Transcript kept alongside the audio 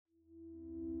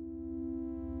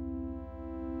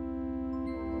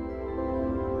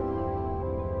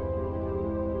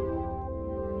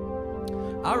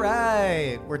All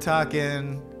right, we're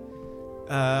talking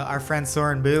our friend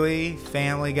Soren Bowie,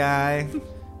 Family Guy,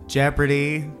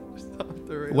 Jeopardy.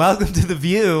 Welcome to The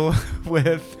View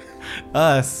with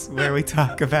us, where we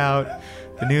talk about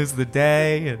the news of the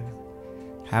day and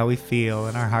how we feel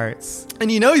in our hearts.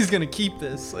 And you know he's going to keep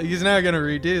this. Like, he's not going to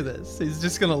redo this. He's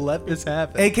just going to let this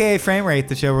happen. AKA Frame Rate,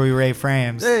 the show where we rate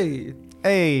frames. Hey.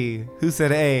 Hey, who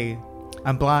said hey?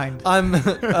 I'm blind. I'm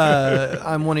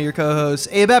one of your co-hosts,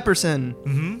 Abe Epperson.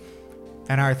 Mm-hmm.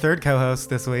 And our third co-host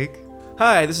this week.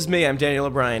 Hi, this is me. I'm Daniel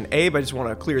O'Brien. Abe, I just want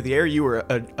to clear the air. You were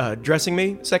addressing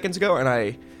me seconds ago, and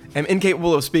I am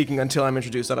incapable of speaking until I'm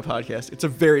introduced on a podcast. It's a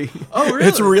very... Oh, really?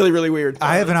 It's really, really weird.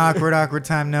 I have an awkward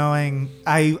time knowing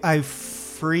I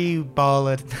free ball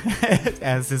it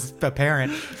as is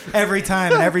apparent every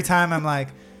time. And every time I'm like,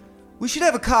 we should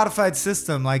have a codified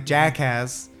system like Jack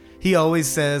has. He always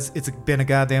says, it's been a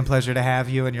goddamn pleasure to have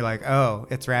you. And you're like, oh,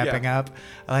 it's wrapping up.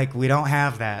 Like, we don't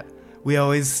have that. We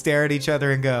always stare at each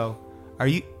other and go,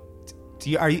 Abe,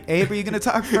 are you going to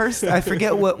talk first? I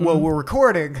forget what we're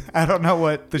recording. I don't know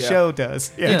what the show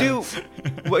does. Yeah.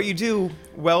 What you do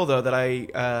well, though, that I,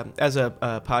 as a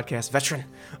podcast veteran,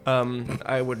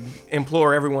 I would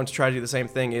implore everyone to try to do the same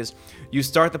thing is you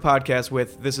start the podcast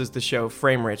with, this is the show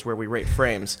Frame Rates, where we rate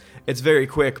frames. It's very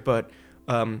quick, but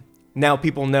now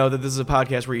people know that this is a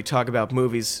podcast where you talk about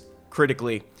movies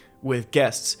critically with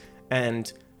guests,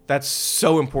 and that's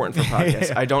so important for podcasts.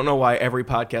 Yeah. I don't know why every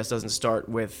podcast doesn't start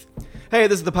with, hey,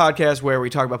 this is the podcast where we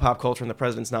talk about pop culture and the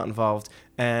president's not involved,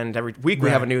 and every week we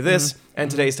have a new this, and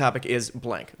today's topic is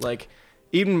blank. Like,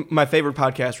 even my favorite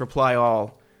podcast, Reply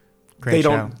All,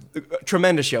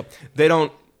 tremendous show. They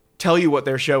don't tell you what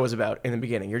their show is about in the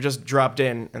beginning. You're just dropped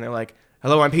in, and they're like,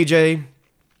 hello, I'm PJ.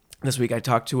 This week I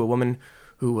talked to a woman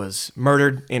who was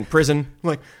murdered in prison. I'm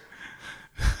like,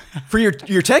 for your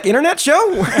tech internet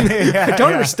show? I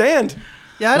don't understand.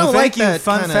 Yeah, I don't like that.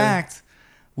 Fun fact,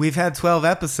 we've had 12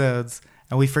 episodes,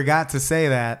 and we forgot to say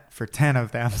that for 10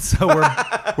 of them. So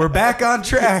we're back on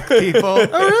track, people.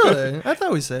 Oh, really? I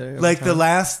thought we said it. Like the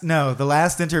last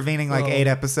intervening 8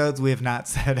 episodes, we have not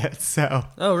said it. So.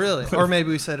 Oh, really? Or maybe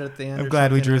we said it at the end. I'm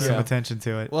glad we drew some attention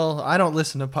to it. Well, I don't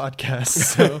listen to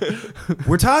podcasts, so.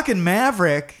 We're talking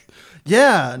Maverick.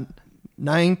 Yeah.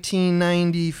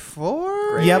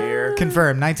 1994? Yep,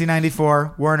 confirmed.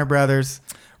 1994, Warner Brothers.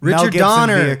 Richard Mel Gibson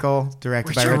Donner. Vehicle,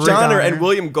 directed by Richard Donner and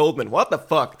William Goldman. What the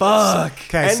fuck?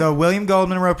 Okay, so William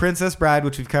Goldman wrote Princess Bride,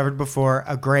 which we've covered before.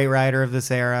 A great writer of this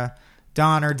era.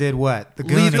 Donner did what? The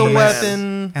Goonies. Lethal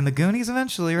Weapon. And the Goonies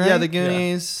eventually, right? Yeah, the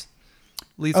Goonies. Yeah.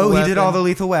 Lethal Weapon. He did all the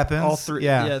Lethal Weapons. All three.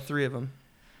 Yeah, 3 of them.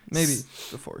 Maybe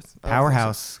the 4th.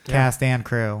 Powerhouse cast and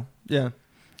crew. Yeah.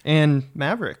 And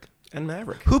Maverick.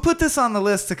 Who put this on the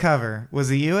list to cover?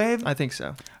 Was it you, Abe? I think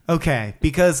so. Okay,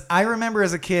 because I remember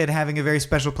as a kid having a very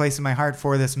special place in my heart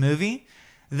for this movie,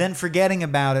 then forgetting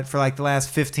about it for the last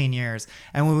 15 years.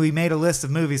 And when we made a list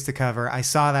of movies to cover, I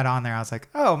saw that on there. I was like,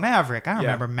 oh, Maverick. I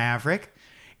remember Maverick.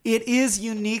 It is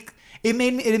unique. It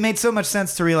made so much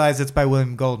sense to realize it's by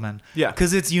William Goldman. Yeah.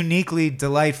 Because it's uniquely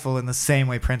delightful in the same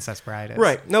way Princess Bride is.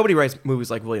 Right. Nobody writes movies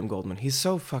like William Goldman. He's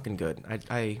so fucking good.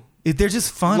 They're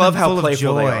just fun love and full how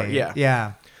playful of joy. they are.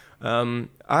 Yeah.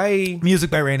 Music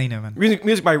by Randy Newman.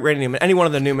 Music by Randy Newman. Any one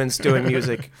of the Newmans doing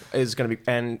music is gonna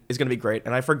be great.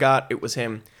 And I forgot it was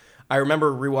him. I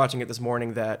remember rewatching it this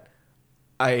morning that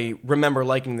I remember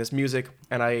liking this music,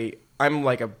 and I'm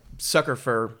like a sucker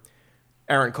for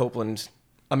Aaron Copland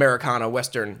Americana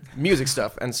Western music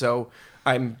stuff, and so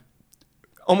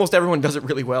almost everyone does it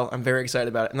really well. I'm very excited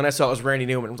about it. And then I saw it was Randy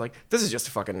Newman. I was like, this is just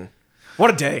a fucking... What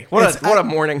a day. What a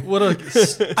morning.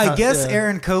 I guess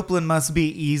Aaron Copland must be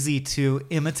easy to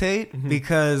imitate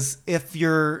because if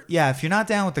you're not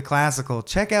down with the classical,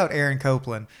 check out Aaron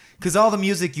Copland, because all the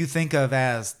music you think of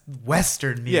as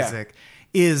Western music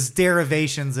is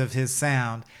derivations of his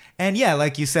sound. And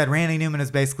like you said, Randy Newman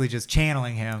is basically just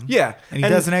channeling him. Yeah. And he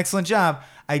does an excellent job.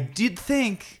 I did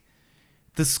think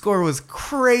the score was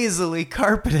crazily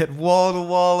carpeted wall to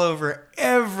wall over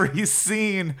every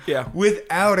scene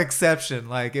without exception.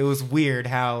 It was weird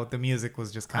how the music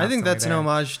was just constantly I think that's there. an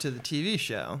homage to the TV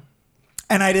show.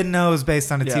 And I didn't know it was based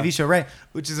on a TV show, right?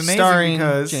 Which is amazing. Starring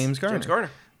because James Garner.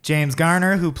 James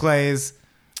Garner, who plays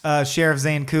Sheriff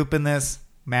Zane Coop in this.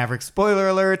 Maverick spoiler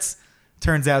alerts.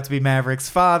 Turns out to be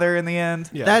Maverick's father in the end.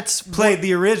 Yeah. That's played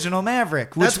the original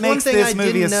Maverick, which makes this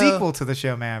movie a sequel to the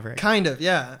show Maverick. Kind of,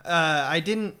 yeah.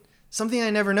 Something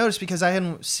I never noticed because I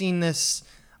hadn't seen this.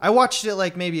 I watched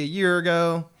it maybe a year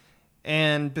ago,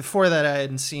 And before that, I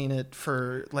hadn't seen it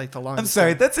for like the longest I'm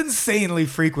sorry, time. that's insanely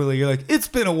frequently. You're like, it's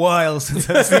been a while since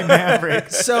I've seen Maverick.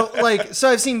 So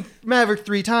I've seen Maverick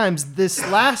 3 times. This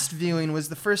last viewing was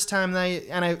the first time that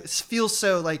I feel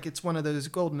so like it's one of those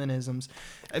Goldmanisms.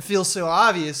 It feels so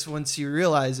obvious once you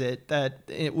realize it,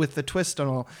 with the twist and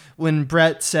all. When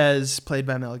Brett says, played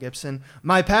by Mel Gibson,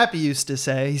 my pappy used to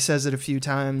say, he says it a few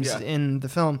times in the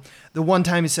film. The one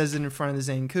time he says it in front of the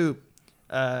Zane Coupe,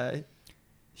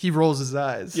 he rolls his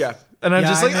eyes. Yeah. And I'm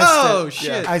just like, oh,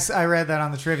 shit. Yeah. I read that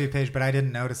on the trivia page, but I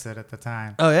didn't notice it at the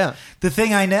time. Oh, yeah. The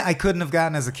thing I couldn't have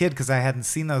gotten as a kid because I hadn't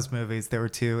seen those movies. They were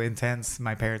too intense,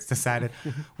 my parents decided,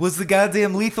 was the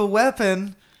goddamn Lethal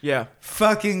Weapon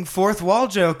fucking fourth wall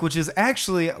joke, which is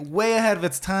actually way ahead of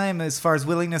its time as far as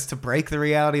willingness to break the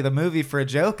reality of the movie for a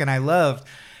joke, and I loved.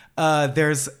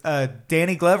 There's a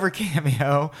Danny Glover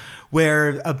cameo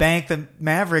where a bank that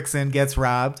Maverick's in gets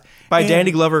robbed. By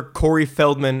Danny Glover, Corey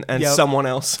Feldman, and someone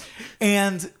else.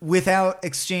 And without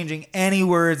exchanging any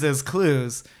words as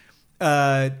clues,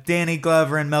 Danny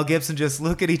Glover and Mel Gibson just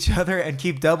look at each other and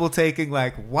keep double taking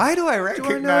like, why do I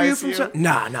recognize you?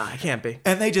 Nah, I can't be.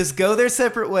 And they just go their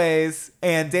separate ways,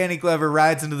 and Danny Glover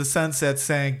rides into the sunset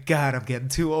saying, God, I'm getting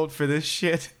too old for this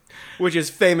shit. Which is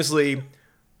famously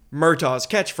Murtaugh's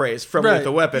catchphrase from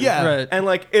Lethal Weapon. Yeah. Right. And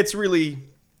like, it's really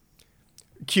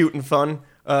cute and fun.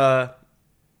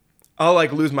 I'll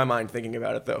like lose my mind thinking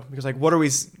about it though, because like, what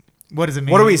does it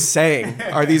mean? What are we saying?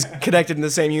 Are these connected in the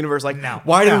same universe? Like, No.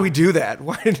 Why did we do that?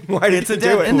 Why did you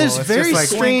do it? And there's It's very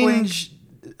just like, strange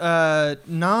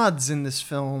nods in this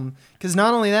film. Because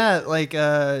not only that, like,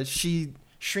 she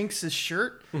shrinks his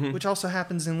shirt, which also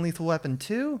happens in Lethal Weapon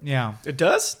 2. Yeah. It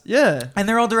does? Yeah. And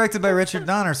they're all directed by Richard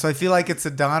Donner, so I feel like it's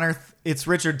it's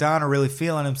Richard Donner really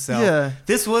feeling himself. Yeah.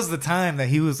 This was the time that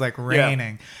he was like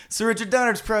reigning. So Richard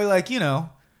Donner's probably like,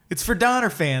 it's for Donner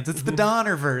fans. It's the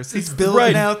Donnerverse. He's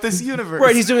building out this universe.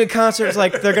 Right, he's doing a concert. It's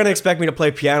like, they're going to expect me to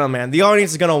play Piano Man. The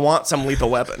audience is going to want some Lethal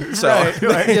Weapon. So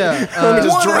Right. Yeah. let me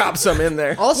just drop some in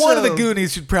there. Also, One of the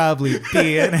Goonies should probably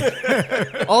be in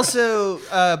it. Also,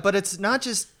 but it's not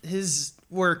just his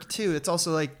work too. It's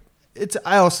also like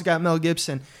I also got Mel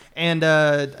Gibson, and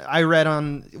I read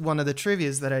on one of the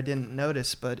trivias that I didn't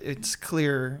notice, but it's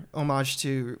clear homage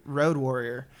to Road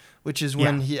Warrior, which is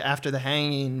when he after the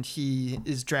hanging he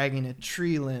is dragging a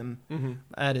tree limb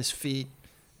at his feet,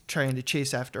 trying to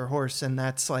chase after a horse, and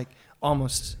that's like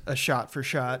almost a shot for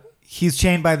shot. He's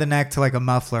chained by the neck to like a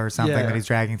muffler or something that he's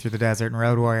dragging through the desert in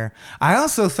Road Warrior. I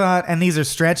also thought, and these are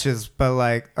stretches, but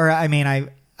like, or I mean,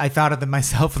 I thought of them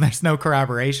myself and there's no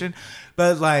corroboration,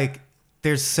 but like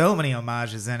there's so many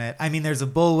homages in it. I mean, there's a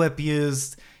bullwhip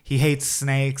used. He hates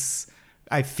snakes.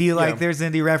 I feel like there's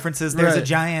indie references. There's a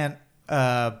giant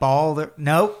ball.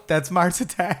 Nope, that's Mars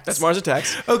Attacks. That's Mars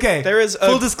Attacks. Okay, There is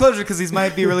full disclosure because these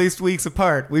might be released weeks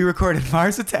apart. We recorded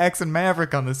Mars Attacks and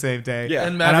Maverick on the same day. Yeah.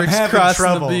 And I'm Maverick's having crossing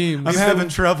trouble. the beams. I'm having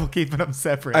trouble keeping them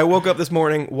separate. I woke up this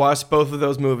morning, watched both of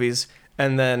those movies,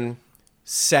 and then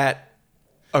sat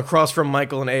across from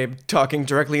Michael and Abe talking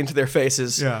directly into their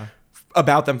faces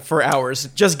about them for hours,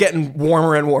 just getting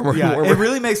warmer and warmer and warmer. It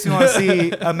really makes me want to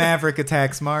see a Maverick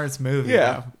Attacks Mars movie.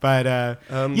 Yeah. Though.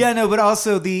 But but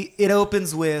also it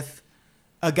opens with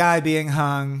a guy being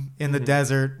hung in the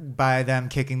desert by them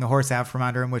kicking the horse out from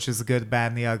under him, which is the good, the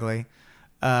bad, and the ugly.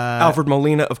 Alfred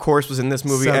Molina, of course, was in this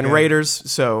movie, So and good. Raiders,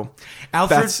 so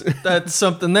Alfred, That's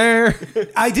something there.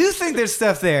 I do think there's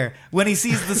stuff there. When he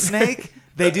sees the snake,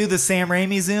 they do the Sam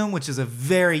Raimi zoom, which is a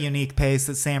very unique pace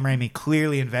that Sam Raimi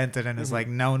clearly invented and is like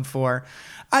known for.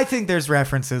 I think there's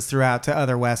references throughout to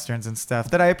other Westerns and stuff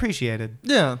that I appreciated.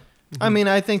 Yeah. I mean,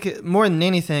 I think more than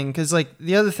anything, because like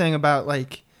the other thing about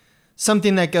like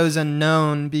something that goes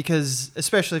unknown, because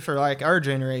especially for like our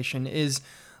generation, is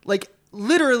like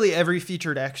literally every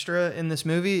featured extra in this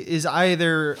movie is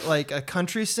either like a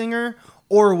country singer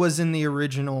or was in the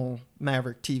original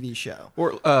Maverick TV show.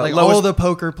 or Like Lois, all the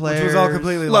poker players. Which was all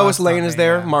completely Lois lost on Lane me, is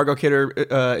there. yeah. Margot Kidder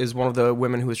is one of the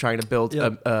women who was trying to build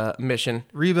a mission.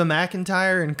 Reba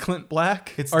McEntire and Clint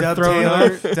Black It's are Dub thrown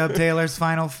Taylor. out. Dub Taylor's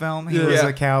final film. He Yeah. was Yeah.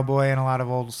 a cowboy in a lot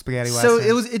of old spaghetti So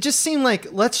westerns. it just seemed like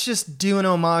let's just do an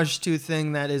homage to a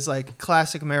thing that is like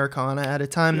classic Americana at a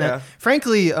time Yeah. that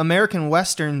frankly American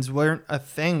westerns weren't a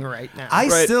thing right now. I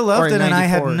Right. still Or loved in it, and I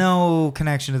had 94. no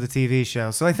connection to the TV show,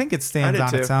 so I think it stands did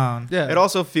on too. its own. yeah. It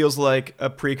also feels like a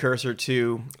precursor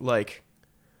to like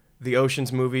the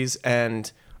Ocean's movies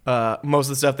and most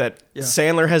of the stuff that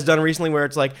Sandler has done recently, where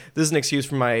it's like, this is an excuse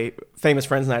for my famous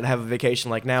friends and I to have a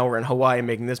vacation. Like now we're in Hawaii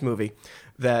making this movie.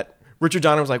 That Richard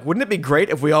Donner was like, wouldn't it be great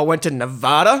if we all went to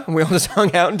Nevada and we all just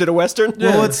hung out and did a Western?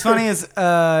 Well, what's funny is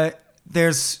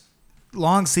there's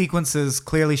long sequences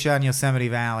clearly shot in Yosemite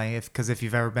Valley, because if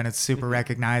you've ever been, it's super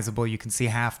recognizable. You can see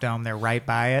Half Dome. They're right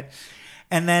by it.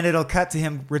 And then it'll cut to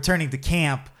him returning to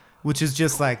camp, which is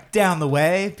just like down the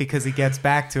way because he gets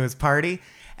back to his party.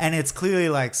 And it's clearly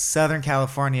like Southern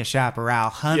California Chaparral,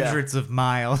 hundreds of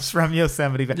miles from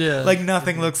Yosemite Valley. Yeah. Like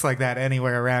nothing looks like that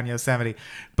anywhere around Yosemite.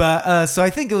 But so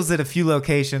I think it was at a few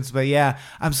locations. But yeah,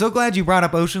 I'm so glad you brought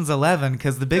up Ocean's 11,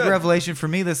 because the big revelation for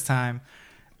me this time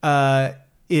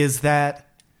is that,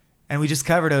 and we just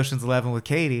covered Ocean's 11 with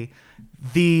Katie,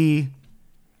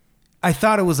 I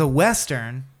thought it was a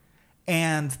Western.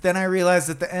 And then I realized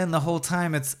at the end, the whole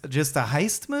time, it's just a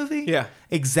heist movie. Yeah.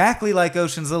 Exactly like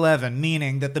Ocean's 11,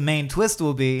 meaning that the main twist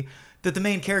will be that the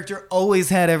main character always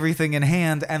had everything in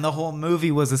hand, and the whole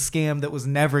movie was a scam that was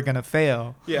never going to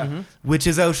fail. Yeah. Mm-hmm. Which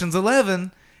is Ocean's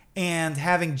 11. And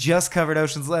having just covered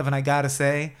Ocean's 11, I got to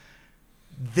say,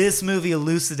 this movie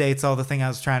elucidates all the thing I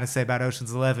was trying to say about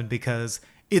Ocean's 11, because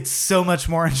it's so much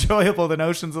more enjoyable than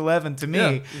Ocean's 11 to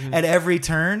me at every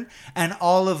turn. And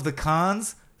all of the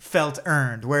cons felt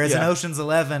earned. Whereas in Ocean's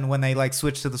 11, when they like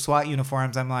switched to the SWAT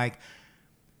uniforms, I'm like,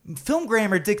 film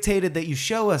grammar dictated that you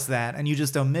show us that, and you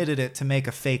just omitted it to make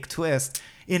a fake twist.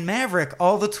 In Maverick,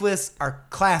 all the twists are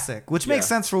classic, which makes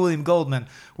sense for William Goldman,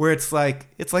 where it's like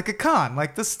a con,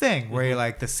 like The Sting, where you're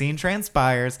like, the scene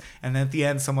transpires, and then at the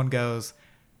end someone goes,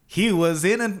 he was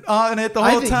in and on it the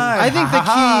whole time. I think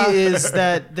the key is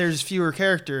that there's fewer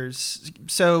characters,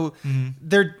 so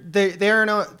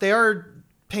they are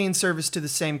paying service to the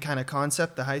same kind of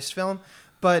concept, the heist film.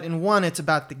 But in one, it's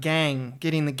about the gang,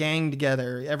 getting the gang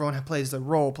together. Everyone plays their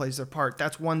role, plays their part.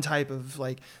 That's one type of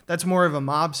that's more of a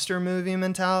mobster movie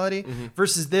mentality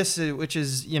versus this, which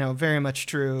is, very much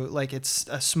true. Like it's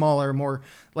a smaller, more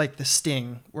like The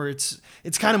Sting, where it's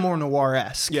kind of more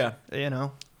noir-esque. Yeah.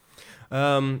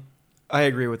 I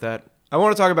agree with that. I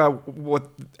want to talk about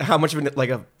how much of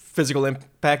a physical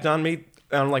impact on me,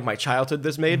 on my childhood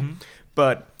this made.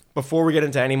 But before we get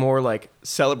into any more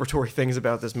celebratory things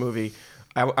about this movie,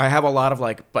 I have a lot of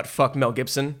but fuck Mel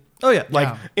Gibson. Oh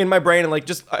yeah. In my brain, and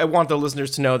just I want the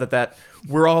listeners to know that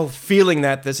we're all feeling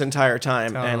that this entire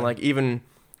time. Totally. And even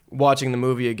watching the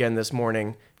movie again this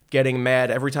morning, getting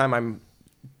mad every time I'm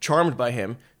charmed by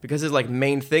him, because his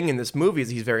main thing in this movie is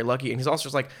he's very lucky, and he's also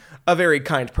just a very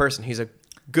kind person. He's a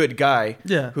good guy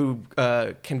who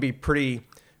can be pretty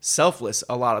selfless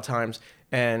a lot of times,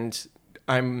 and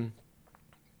I'm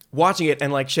watching it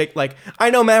and I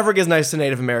know Maverick is nice to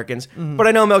Native Americans, but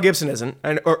I know Mel Gibson isn't,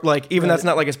 and that's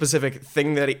not a specific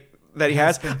thing that he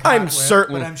has. I'm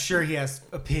certain, but I'm sure he has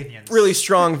opinions. Really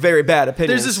strong, very bad opinions.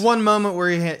 There's this one moment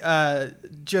where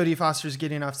Jodie Foster's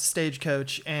getting off the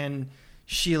stagecoach, and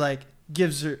she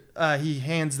gives her he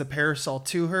hands the parasol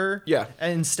to her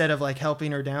instead of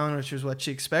helping her down, which is what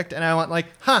she expected. And I went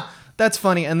that's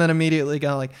funny, and then immediately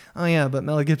got oh yeah, but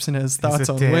Mel Gibson has thoughts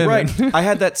on women. Right. I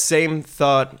had that same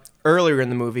thought earlier in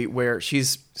the movie where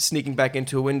she's sneaking back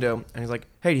into a window, and he's like,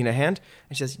 hey, do you need a hand?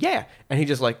 And she says, yeah. And he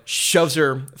just shoves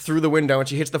her through the window, and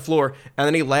she hits the floor, and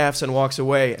then he laughs and walks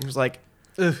away, and he's like,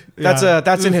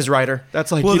 that's in his writer.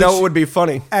 That's what would be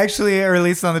funny. Actually, or at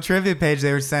least on the trivia page,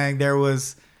 they were saying there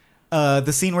was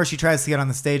the scene where she tries to get on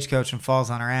the stagecoach and falls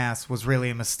on her ass was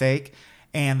really a mistake,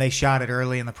 and they shot it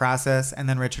early in the process, and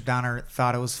then Richard Donner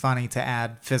thought it was funny to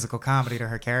add physical comedy to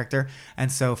her character,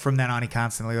 and so from then on he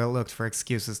constantly looked for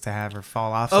excuses to have her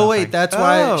fall off something. Oh wait, that's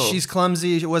why she's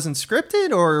clumsy. It wasn't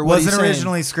scripted, or what? Wasn't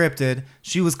originally scripted.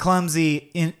 She was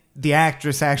clumsy. The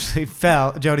actress actually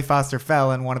fell. Jodie Foster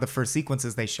fell in one of the first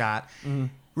sequences they shot.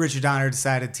 Richard Donner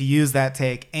decided to use that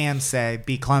take and say,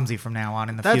 be clumsy from now on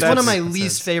in the future. That's one of my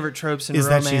least favorite tropes in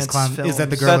romance films. Is that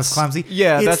the girl is clumsy?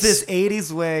 Yeah, it's this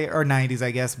 80s way, or 90s,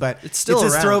 I guess, but it's still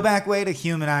this throwback way to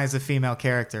humanize a female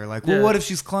character. What if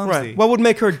she's clumsy? Right. What would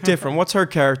make her different? What's her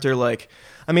character like?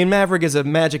 I mean, Maverick is a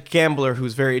magic gambler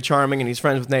who's very charming, and he's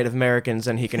friends with Native Americans,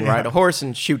 and he can ride a horse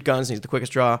and shoot guns, and he's the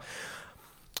quickest draw.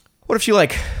 What if she,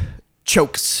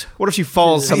 chokes? What if she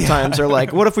falls sometimes? Or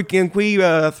what if we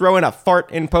throw in a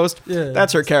fart in post?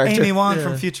 That's her character. Amy Wong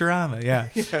from Futurama.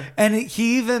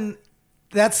 And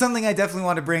that's something I definitely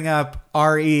want to bring up.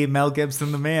 R.E. Mel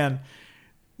Gibson, the man.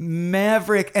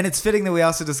 Maverick, and it's fitting that we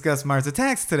also discuss Mars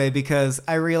Attacks today, because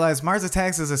I realize Mars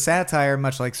Attacks is a satire,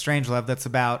 much like Strangelove, that's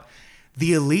about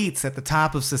the elites at the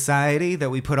top of society that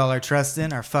we put all our trust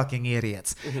in are fucking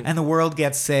idiots. And the world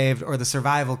gets saved, or the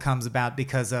survival comes about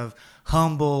because of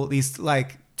these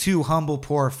two humble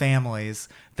poor families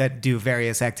that do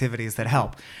various activities that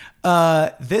help.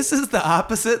 This is the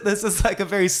opposite. This is a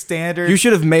very standard. You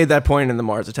should have made that point in the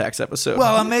Mars Attacks episode.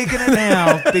 Well, I'm making it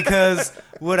now because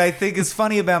what I think is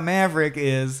funny about Maverick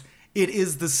is it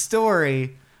is the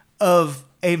story of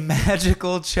a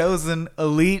magical chosen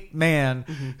elite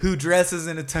man who dresses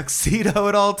in a tuxedo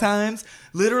at all times,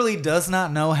 literally does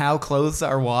not know how clothes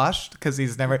are washed because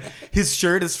his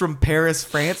shirt is from Paris,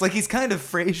 France. Like, he's kind of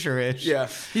Frasier-ish. Yeah.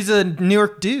 He's a New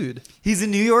York dude. He's a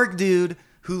New York dude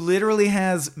who literally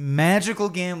has magical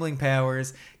gambling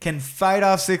powers, can fight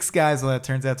off 6 guys, well, that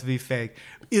turns out to be fake,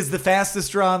 is the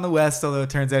fastest draw in the West, although it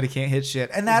turns out he can't hit shit.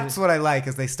 And that's what I like,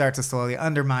 as they start to slowly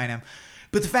undermine him.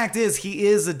 But the fact is, he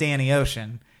is a Danny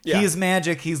Ocean. Yeah. He is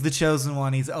magic. He's the chosen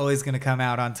one. He's always going to come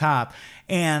out on top.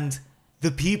 And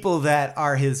the people that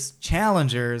are his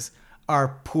challengers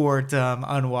are poor, dumb,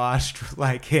 unwashed,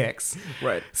 like Hicks.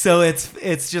 Right. So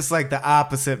it's just like the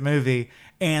opposite movie.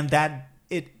 And that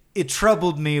it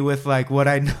troubled me with like what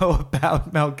I know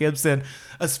about Mel Gibson,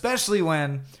 especially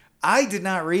when I did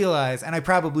not realize, and I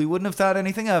probably wouldn't have thought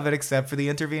anything of it except for the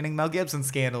intervening Mel Gibson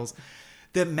scandals,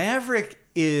 that Maverick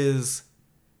is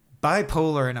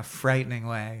bipolar in a frightening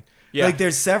way. Yeah. Like,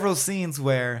 there's several scenes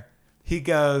where he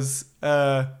goes,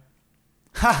 yeah,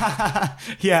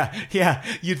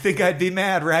 you'd think I'd be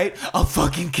mad, right? I'll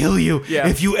fucking kill you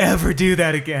if you ever do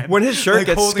that again. When his shirt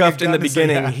gets scuffed in the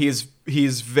beginning,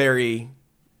 he's very,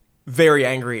 very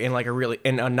angry in like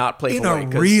in a not playful way.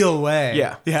 In a real way.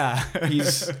 Yeah.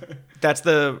 That's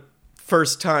the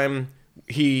first time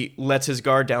he lets his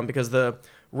guard down, because the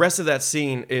rest of that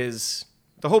scene is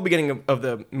the whole beginning of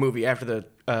the movie after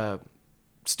the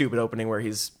stupid opening where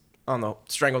he's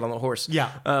strangled on the horse.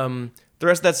 Yeah. The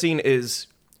rest of that scene is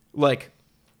like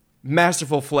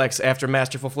masterful flex after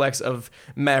masterful flex of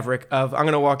Maverick of, I'm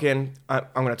going to walk in, I'm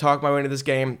going to talk my way into this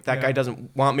game. That guy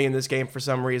doesn't want me in this game for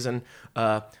some reason.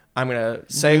 I'm going to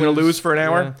say I'm going to lose for an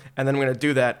hour, and then I'm going to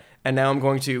do that. And now I'm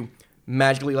going to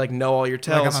magically like know all your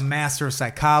tells. Like I'm a master of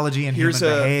psychology and human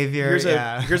behavior.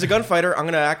 Here's a gunfighter. I'm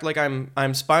gonna act like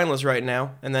I'm spineless right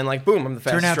now, and then like boom, I'm the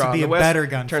fastest. Turn out to be a better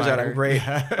gunfighter. Turns out I'm great.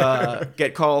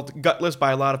 Get called gutless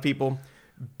by a lot of people.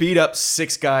 Beat up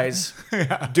 6 guys.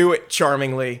 Do it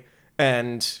charmingly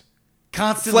and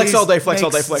constantly flex all day. Flex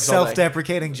all day.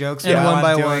 Self-deprecating jokes. And one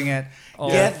by doing one. It.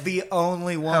 Get the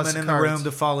only woman in the room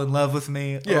to fall in love with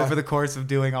me over the course of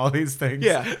doing all these things.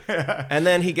 Yeah. And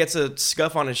then he gets a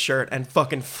scuff on his shirt and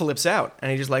fucking flips out.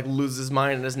 And he just like loses his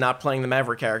mind and is not playing the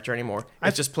Maverick character anymore.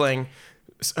 He's just playing...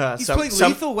 he's playing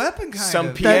Lethal Weapon, kind some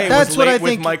of. PA that's what I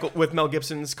think with Mel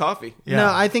Gibson's coffee. Yeah.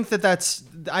 No, I think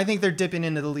I think they're dipping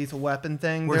into the Lethal Weapon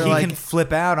thing. Where he can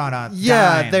flip out on a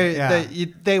dime.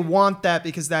 They want that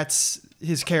because that's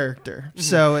his character. Mm-hmm.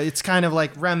 So it's kind of like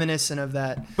reminiscent of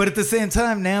that. But at the same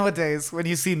time, nowadays, when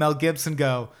you see Mel Gibson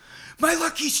go, my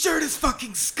lucky shirt is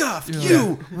fucking scuffed. Yeah.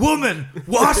 You, woman,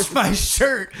 wash my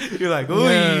shirt. You're like,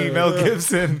 ooh, Mel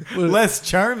Gibson, less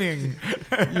charming.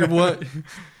 You're what?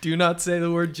 Do not say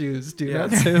the word Jews. Do not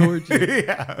say the word Jews.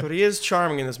 But he is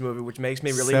charming in this movie, which makes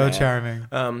me really mad. So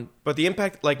charming. But the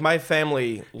impact, like my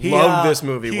family loved this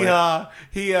movie.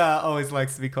 He always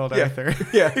likes to be called Arthur.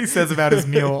 Yeah. He says about his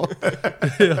mule.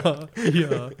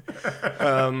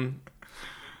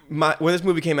 When this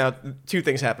movie came out, 2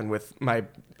 things happened with my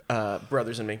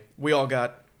brothers and me. We all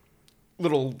got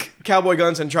little cowboy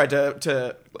guns and tried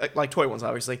to like toy ones,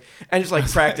 obviously, and just like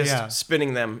practiced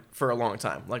spinning them for a long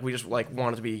time. Like we just like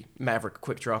wanted to be Maverick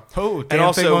quick draw. Oh, damn, and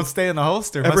also thing won't stay in the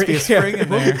holster. Must be a spring in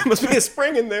there. Must be a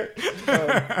spring in there.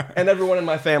 And everyone in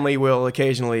my family will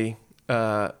occasionally,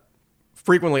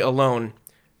 frequently alone,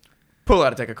 pull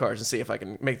out a deck of cards and see if I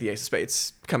can make the Ace of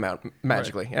Spades come out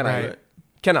magically, and I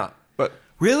cannot. But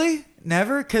really.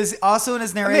 Never? Because also in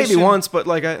his narration... Maybe once, but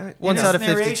like... once out of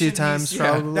 52 times,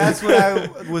 probably. That's what I was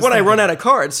When thinking. I run out of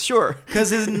cards, sure.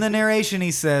 Because in the narration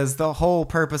he says, the whole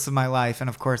purpose of my life, and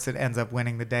of course it ends up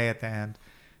winning the day at the end,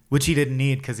 which he didn't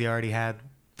need because he already had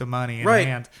the money in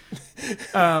hand,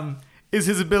 is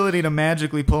his ability to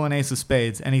magically pull an Ace of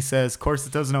Spades. And he says, of course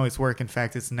it doesn't always work. In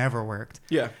fact, it's never worked.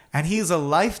 Yeah. And he's a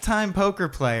lifetime poker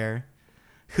player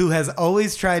who has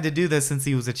always tried to do this since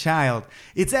he was a child.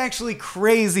 It's actually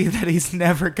crazy that he's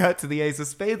never got to the Ace of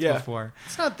Spades before.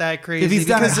 It's not that crazy. If he's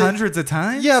done it hundreds of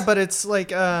times? Yeah, but it's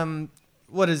like,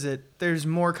 what is it? There's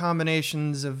more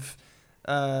combinations of,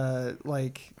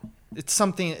 like, it's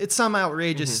some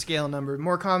outrageous scale number.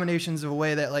 More combinations of a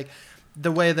way that, like,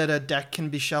 the way that a deck can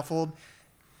be shuffled.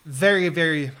 Very,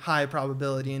 very high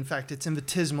probability. In fact, it's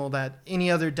infinitesimal that any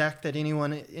other deck that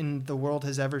anyone in the world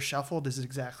has ever shuffled is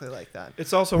exactly like that.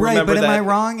 It's also right, but am I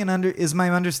wrong? And is my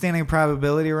understanding of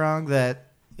probability wrong that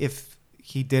if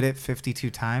he did it 52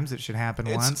 times, it should happen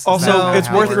once? Also, it's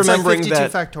worth remembering like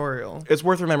 52 factorial. It's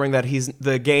worth remembering that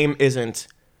the game isn't.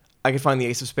 I can find the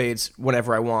Ace of Spades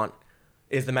whenever I want.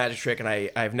 is the magic trick, and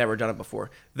I've never done it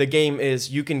before. The game is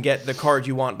you can get the card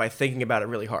you want by thinking about it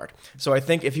really hard. So I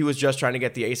think if he was just trying to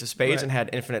get the ace of spades and had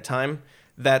infinite time,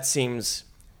 that seems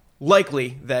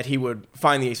likely that he would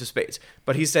find the ace of spades.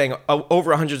 But he's saying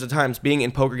over hundreds of times being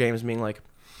in poker games, being like,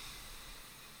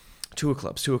 2 of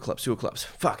clubs, 2 of clubs, 2 of clubs.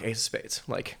 Fuck, ace of spades.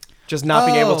 Like, just not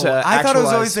being able to I thought it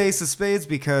was always ace of spades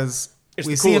because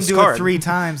we see him do it 3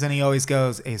 times and he always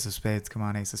goes, ace of spades, come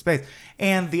on, ace of spades.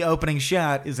 And the opening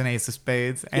shot is an ace of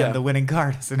spades and the winning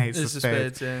card is an ace of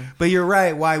spades. Yeah. But you're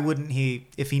right, why wouldn't he,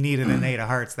 if he needed an 8 of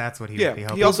hearts, that's what he would be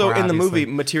hoping he also, for, in the obviously. movie,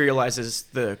 materializes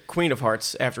the Queen of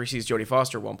Hearts after he sees Jodie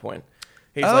Foster at one point.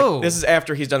 He's like, this is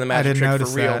after he's done the magic trick for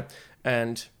real. That.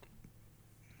 And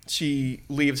she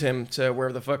leaves him to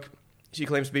wherever the fuck she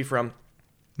claims to be from.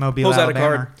 Mobile, pulls Alabama.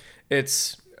 out a card.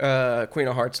 It's Queen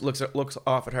of Hearts. Looks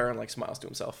off at her and like smiles to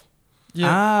himself.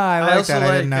 Yeah. I like also that.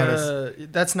 I didn't notice.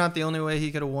 That's not the only way he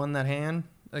could have won that hand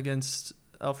against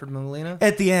Alfred Molina.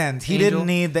 At the end, he Angel. didn't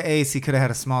need the ace. He could have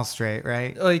had a small straight,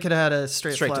 right? Oh, he could have had a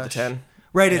straight Straight flush. to the 10.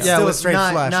 Right, it's Yeah, still a with straight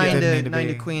flush. It didn't need to nine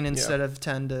be. to queen instead of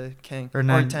 10 to king. Or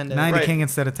 9 10 to, to king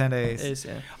instead of 10 to ace. ace.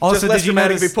 Yeah. Also, Just less did you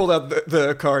dramatic notice? if he pulled out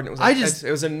the card and it was like, it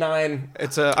was a 9.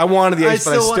 It's a I wanted the ace,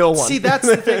 but I still won. See, that's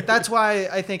the thing. That's why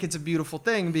I think it's a beautiful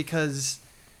thing, because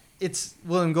it's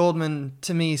William Goldman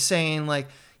to me saying like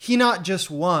he not just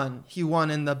won, he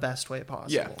won in the best way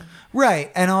possible. Yeah.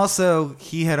 Right, and also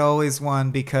he had always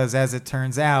won because, as it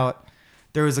turns out,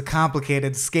 there was a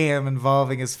complicated scam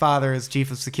involving his father as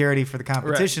chief of security for the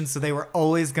competition, so they were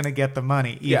always going to get the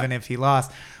money, even if he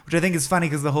lost. Which I think is funny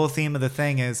because the whole theme of the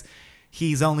thing is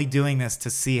he's only doing this to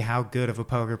see how good of a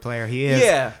poker player he is.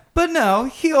 Yeah. But no,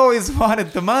 he always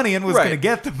wanted the money and was going to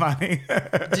get the money.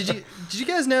 Did you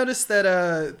guys notice that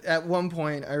at one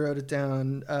point I wrote it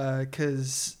down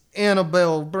because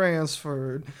Annabelle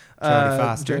Bransford,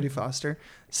 Jodie Foster,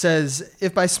 says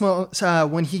if by small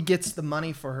when he gets the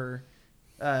money for her.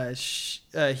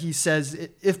 He says,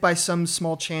 if by some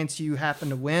small chance you happen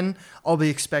to win, I'll be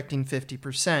expecting 50%.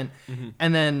 Mm-hmm.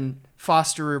 And then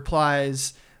Foster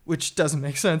replies, which doesn't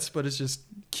make sense, but it's just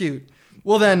cute.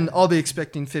 Well, then I'll be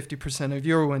expecting 50% of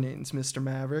your winnings, Mr.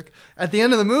 Maverick. At the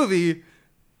end of the movie,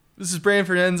 Mrs.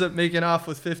 Branford ends up making off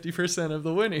with 50% of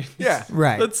the winnings. Yeah.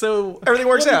 Right. That's so Everything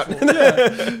works out.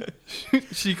 Yeah.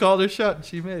 She called her shot and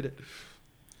she made it.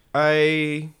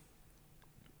 I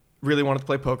really wanted to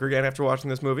play poker again after watching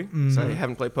this movie. So I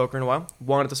haven't played poker in a while.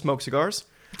 Wanted to smoke cigars.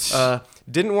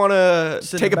 Didn't want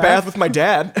to take a bath with my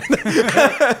dad.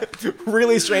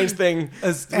 Really strange thing.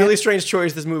 Really strange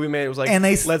choice this movie made. It was like,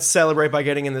 let's celebrate by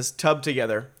getting in this tub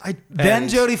together. Then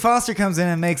Jodie Foster comes in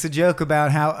and makes a joke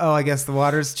about how, I guess the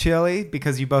water's chilly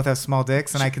because you both have small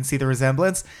dicks and I can see the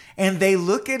resemblance. And they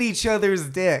look at each other's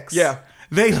dicks. Yeah.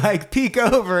 They like peek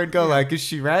over and go like, is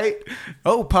she right?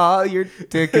 Oh, Pa, your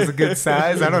dick is a good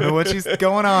size. I don't know what she's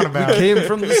going on about. We came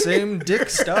from the same dick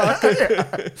stock.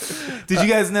 Did you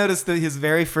guys notice that his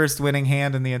very first winning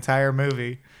hand in the entire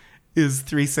movie is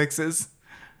 3 6s?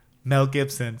 Mel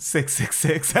Gibson,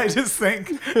 666. I just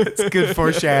think it's good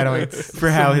foreshadowing for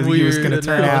how he was going to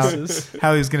turn out.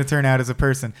 How he was going to turn out as a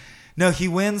person. No, he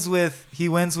wins with 3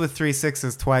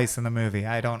 6s twice in the movie.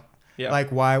 I don't like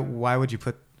why would you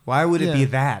put. Why would it be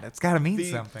that? It's got to mean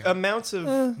something. Amounts of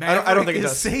I don't think it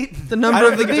does. Satan. The number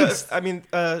of the beast. I mean,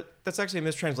 that's actually a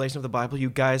mistranslation of the Bible. You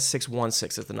guys,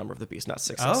 616 is the number of the beast, not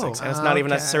 666. And it's not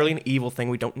even necessarily an evil thing.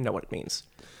 We don't know what it means.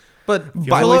 But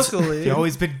colloquially, you've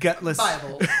always been gutless.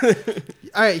 Bible.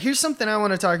 All right, here's something I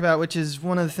want to talk about, which is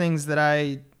one of the things that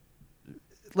I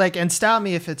like. And stop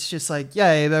me if it's just like,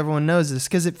 everyone knows this,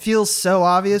 because it feels so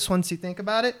obvious once you think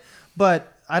about it.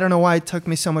 But I don't know why it took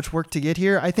me so much work to get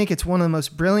here. I think it's one of the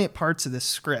most brilliant parts of this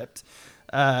script,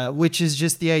 which is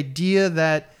just the idea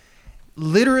that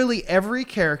literally every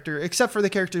character, except for the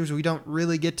characters we don't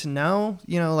really get to know,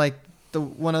 like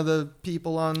one of the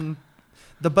people on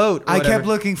the boat. I kept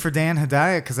looking for Dan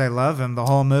Hedaya because I love him the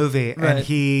whole movie, and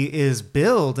he is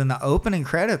billed in the opening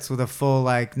credits with a full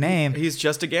name. He's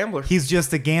just a gambler. He's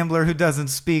just a gambler who doesn't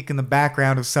speak in the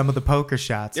background of some of the poker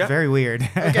shots. Yeah. Very weird.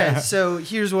 Okay, so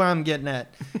here's what I'm getting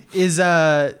at: is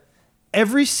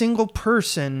every single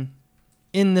person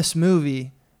in this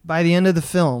movie by the end of the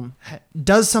film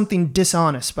does something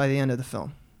dishonest by the end of the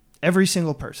film. Every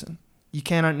single person. You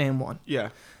cannot name one. Yeah.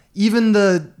 Even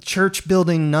the church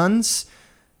building nuns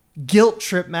guilt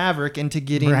trip Maverick into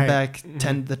getting back the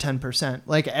 10%.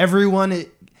 Like everyone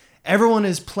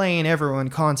is playing everyone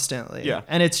constantly. Yeah.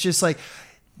 And it's just like,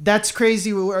 that's crazy.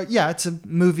 Yeah, it's a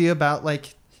movie about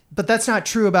but that's not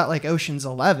true about Ocean's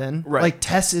 11. Right. Like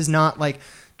Tess is not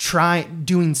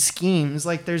doing schemes.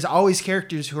 Like there's always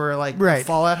characters who are like Right.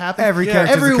 Fallout happened. Every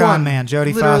character's a con man.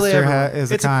 Jodie Literally Foster everyone.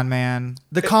 is a con man.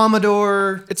 The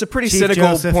Commodore. It's a pretty Chief cynical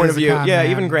Joseph point is of a view. con Yeah,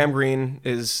 man. even Graham Greene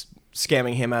is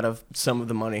scamming him out of some of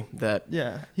the money that.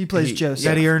 Yeah, he plays He- Joseph.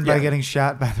 That he earned by Yeah. getting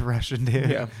shot by the Russian dude.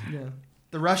 Yeah. Yeah,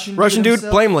 the Russian Russian dude,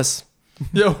 himself. blameless.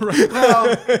 Yeah, right.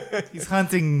 Well, he's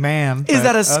hunting man. Is but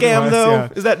that a scam otherwise, though? yeah.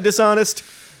 Is that dishonest?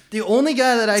 The only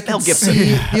guy that I Mel can Gibson.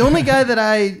 see, the only guy that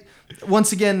I,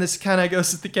 once again, this kind of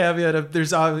goes with the caveat of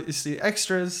there's obviously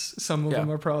extras. Some of Yeah.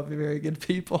 them are probably very good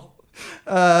people.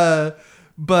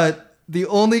 But the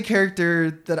only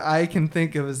character that I can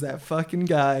think of is that fucking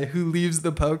guy who leaves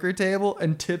the poker table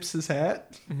and tips his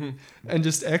hat and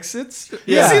just exits.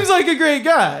 Yeah. He seems like a great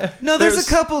guy. No, there's There's- a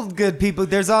couple good people.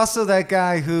 There's also that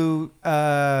guy who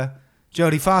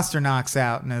Jodie Foster knocks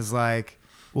out and is like,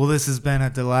 well, this has been a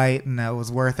delight and it was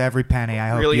worth every penny. I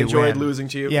hope Really you enjoyed win. losing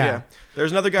to you. Yeah.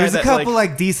 There's another guy There's a that couple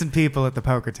like, like decent people at the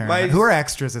poker tournament My- who are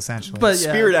extras essentially. But yeah.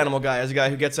 spirit animal guy is a guy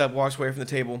who gets up, walks away from the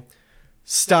table,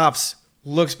 stops,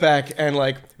 looks back, and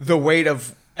like the weight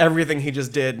of everything he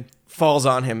just did falls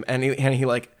on him, and he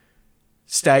like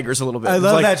staggers a little bit. I He's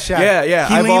love like, that shot. Yeah, yeah.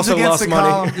 He I've leans also against lost the money.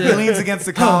 column. He leans against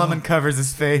the column and covers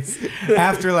his face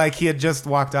after like he had just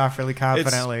walked off really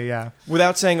confidently. Yeah.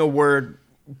 Without saying a word,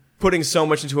 putting so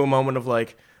much into a moment of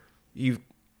like,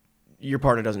 your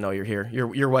partner doesn't know you're here.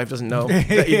 Your wife doesn't know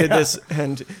that you did this,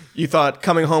 and you thought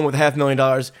coming home with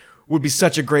 $500,000 would be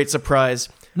such a great surprise.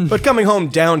 But coming home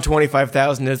down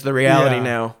 $25,000 is the reality Yeah.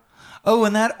 now. Oh,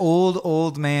 and that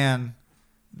old man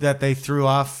that they threw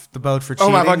off the boat for cheating.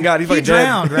 Oh my fucking God, he's he fucking dead.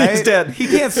 drowned, right? He's dead. He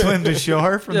can't swim to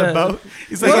shore from the Yeah. boat.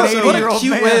 He's like What an a- what a 80-year-old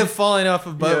cute man. way of falling off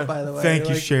a boat, Yeah. by the way. Thank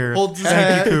you, Like, Sheriff. holds his Thank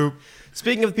hat. you, Coop.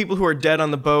 Speaking of people who are dead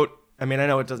on the boat, I mean, I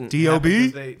know it doesn't.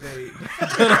 D.O.B.? happen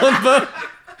 'cause They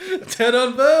Dead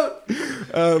on boat.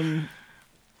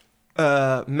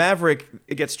 Maverick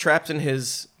gets trapped in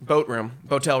his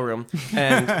motel room,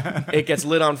 and it gets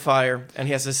lit on fire, and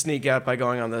he has to sneak out by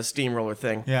going on the steamroller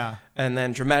thing. Yeah. And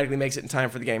then dramatically makes it in time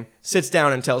for the game. Sits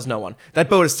down and tells no one. That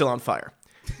boat is still on fire.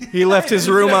 He left his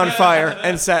room on fire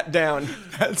and sat down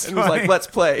That's and was like, "Let's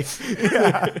play."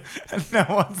 Yeah. No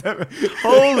one's ever.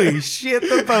 Holy shit,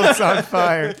 the boat's on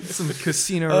fire. Some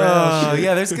casino Oh, round shit.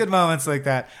 yeah, there's good moments like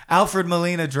that. Alfred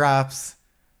Molina drops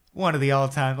one of the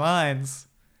all-time lines.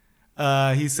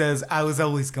 He says, I was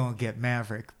always going to get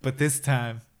Maverick, but this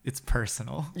time it's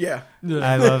personal. Yeah.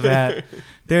 I love that.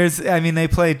 They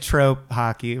play trope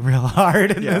hockey real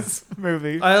hard in Yeah. this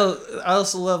movie. I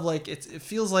also love like it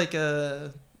feels like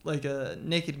a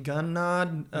Naked Gun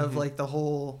nod of like the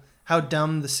whole how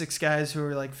dumb the six guys who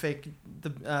are like fake the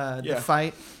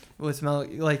fight with Mel,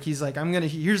 like he's like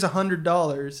here's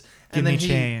 $100 Give me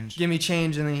change. give me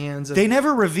change, and then he hands it. They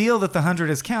never reveal that the 100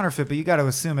 is counterfeit, but you got to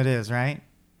assume it is, right?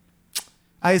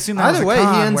 I assume that Either was way, a he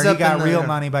con ends where he up got in real the-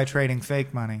 money by trading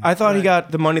fake money. I thought he Right.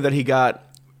 got the money that he got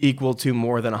equal to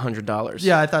more than $100.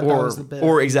 Yeah, I thought that or, was the bit.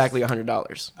 or exactly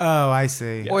 $100. Oh, I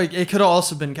see. Or it could have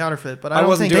also been counterfeit, but I I don't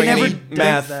wasn't think doing they any ever did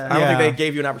math. that. I don't think Yeah. they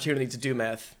gave you an opportunity to do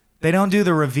math. They don't do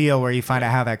the reveal where you find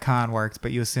out how that con works,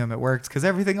 but you assume it works because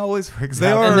everything always works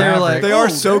They out. are for And they're Maverick. like, they are "Oh,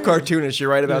 so great." cartoonish. You're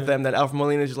right about them. That Alfred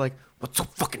Molina is just like, what's so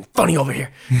fucking funny over here?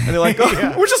 And they're like,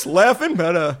 oh, we're just laughing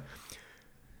about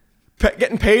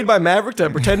getting paid by Maverick to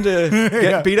pretend to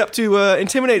get beat up to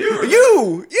intimidate you're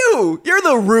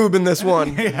the rube in this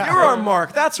one. You're our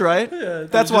Mark. That's right.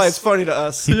 That's why it's funny to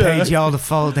us. He paid y'all to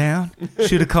fall down.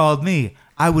 Should have called me.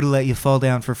 I would have let you fall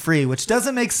down for free, which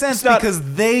doesn't make sense It's not-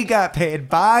 because they got paid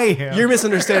by him. You're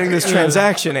misunderstanding this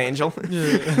transaction, Angel.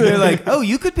 They're like, oh,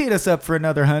 you could beat us up for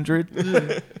another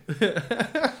 100.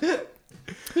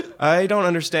 I don't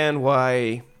understand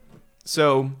why.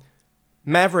 So,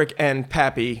 Maverick and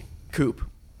Pappy Coop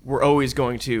were always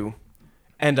going to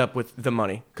end up with the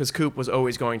money because Coop was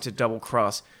always going to double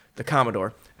cross the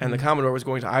Commodore, and the Commodore was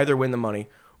going to either win the money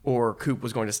or Coop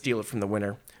was going to steal it from the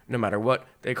winner, no matter what.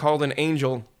 They called an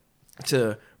Angel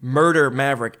to murder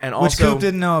Maverick, and Which also Coop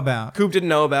didn't know about. Coop didn't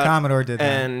know about. Commodore did that.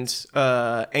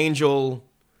 And Angel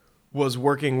was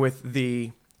working with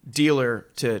the dealer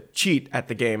to cheat at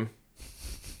the game.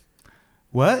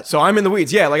 What? So I'm in the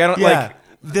weeds. Yeah, like I don't Yeah. like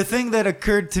The thing that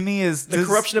occurred to me is the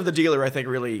corruption of the dealer. I think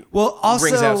really Well, also,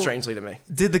 rings out strangely to me.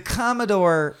 did the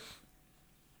Commodore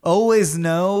always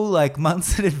know, like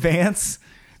months in advance?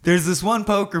 There's this one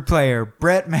poker player,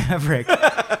 Brett Maverick.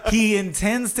 He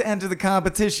intends to enter the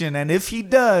competition, and if he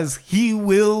does, he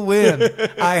will win.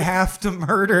 I have to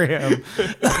murder him.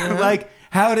 Like,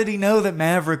 how did he know that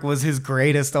Maverick was his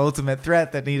greatest ultimate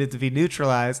threat that needed to be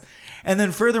neutralized? And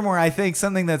then furthermore, I think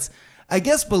something that's, I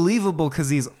guess, believable because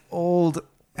he's old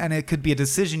and it could be a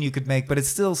decision you could make, but it's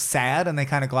still sad and they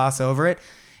kind of gloss over it,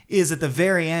 is at the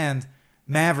very end,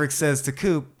 Maverick says to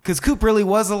Coop, because Coop really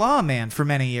was a lawman for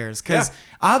many years, because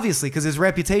obviously, because his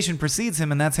reputation precedes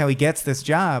him, and that's how he gets this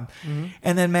job.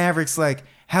 And then Maverick's like,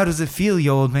 how does it feel,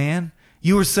 you old man?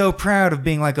 You were so proud of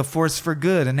being like a force for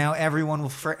good, and now everyone will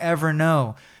forever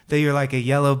know that you're like a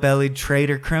yellow-bellied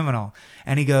traitor criminal.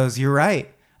 And he goes, you're right.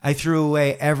 I threw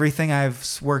away everything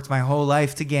I've worked my whole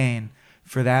life to gain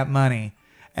for that money.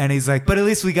 And he's like, but at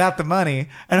least we got the money.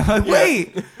 And I'm like,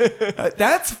 wait,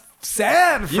 that's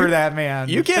sad for that man.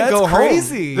 You can't That's go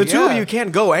crazy. home. The two of you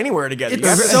can't go anywhere together. You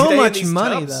have to It's stay so in much these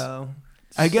money, tubs. though.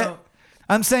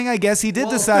 I'm saying I guess he did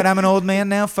decide I'm an old man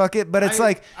now, fuck it. But it's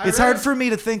it's hard for me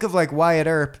to think of like Wyatt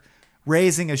Earp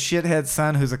raising a shithead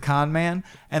son who's a con man.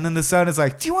 And then the son is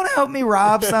like, do you want to help me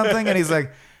rob something? And he's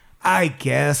like, I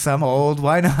guess I'm old.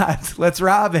 Why not? Let's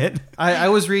rob it. I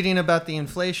was reading about the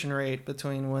inflation rate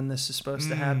between when this is supposed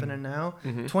to happen and now.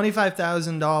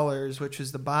 $25,000, which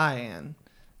is the buy-in,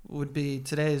 would be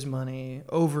today's money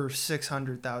over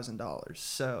 $600,000.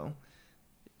 So,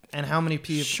 and how many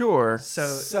people? Sure. So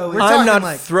I'm we're talking not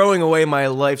like throwing away my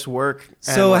life's work.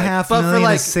 So and, a half but for million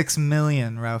like- is 6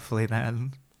 million roughly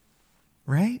then.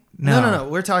 Right? no.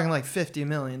 We're talking like $50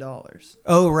 million.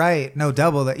 Oh, right. No,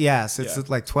 double that. Yes, it's Yeah.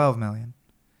 like 12 million.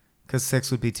 Because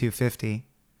 6 would be 250.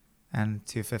 And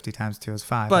 250 times 2 is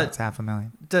 5. But- That's half a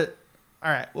million. All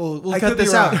right, we'll I cut could be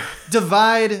this out. wrong.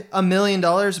 Divide $1 million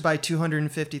by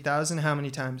 250,000. How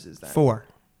many times is that? 4.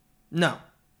 No,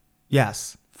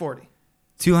 Yes. 40.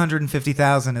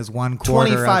 250,000 is 1/4 of 1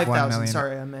 25,000. million.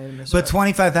 Sorry, I may have missed. But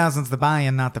 25,000 is the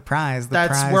buy-in, not the prize. The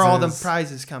that's prize where all the is-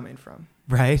 prize is coming from.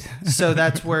 Right? So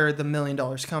that's where the $1 million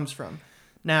comes from.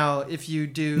 Now, if you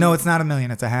do, No, it's not a million.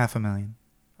 It's a half a million.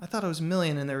 I thought it was $1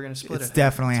 million and they were going to split It's it.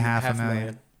 definitely a half a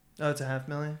million. Oh, it's a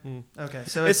 $500,000. Okay,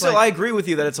 so It's it's still, like, I agree with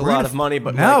you that it's a We're lot gonna of money,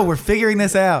 but no, like, we're figuring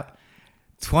this out.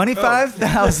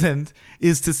 25,000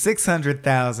 is to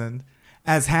 600,000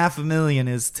 as half a million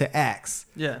is to X.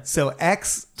 yeah. So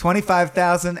X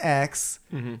 25,000 X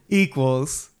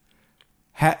equals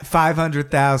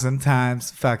 500,000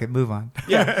 times. Fuck it, move on.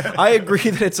 yeah, I agree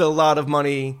that it's a lot of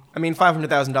money. I mean,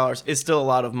 $500,000 is still a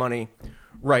lot of money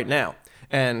right now,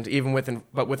 and even with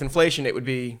inflation, it would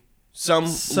be some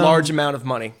large amount of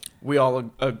money. We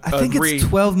all I think agree. it's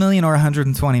 12 million or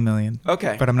 120 million.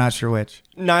 Okay, But I'm not sure which.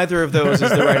 neither of those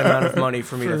is the right amount of money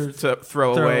for me to throw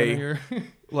Throw away, in your-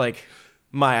 like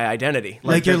my identity,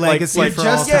 Like your legacy for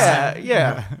all time.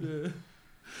 Yeah.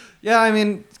 yeah, I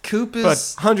mean, Coop But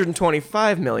is.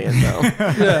 125 million though.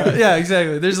 yeah,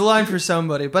 exactly. There's a line for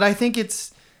somebody, but I think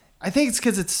it's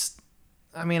because it's.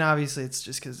 I mean, obviously, it's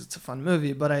just because it's a fun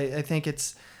movie, but I think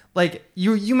it's like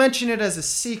you mention it as a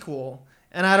sequel,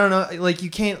 and I don't know, like you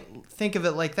can't think of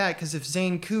it like that because if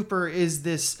Zane Cooper is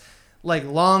this like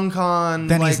long con,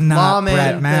 Then like he's not lawman,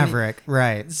 Brett then Maverick.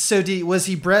 Right. So was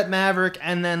he Brett Maverick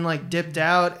and then like dipped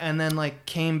out and then like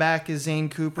came back as Zane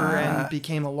Cooper and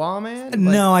became a lawman? Like,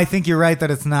 No, I think you're right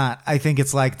that it's not. I think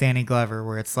it's like Danny Glover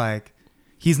where it's like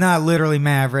he's not literally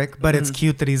Maverick, but it's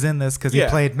cute that he's in this because he Yeah.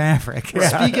 played Maverick.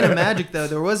 Speaking of magic, though,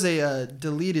 there was a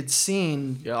deleted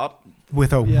scene Yup.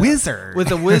 With a wizard.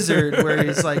 with a wizard where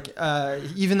he's like,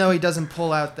 even though he doesn't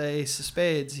pull out the ace of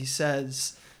spades, he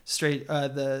says straight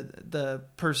the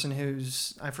person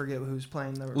who's I forget who's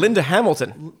playing the Linda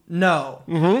Hamilton, no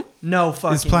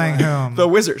fucking is playing way. whom? the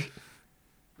wizard.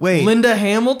 Wait, Linda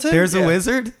Hamilton. there's Yeah. a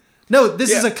wizard? no,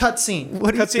 this is Yeah. a cut scene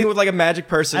What do you Cutscene with like a magic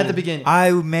person at the beginning.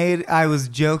 I was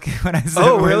joking when I said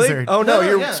Oh really? wizard. Oh no, No,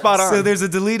 you're yeah. spot on. So there's a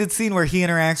deleted scene where he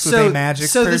interacts with a magic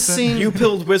so person. the scene You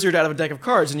pulled wizard out of a deck of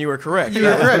cards, and you were correct. You were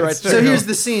Yeah, correct. right So there. here's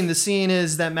the scene. The scene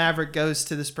is that Maverick goes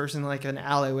to this person like an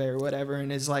alleyway or whatever, and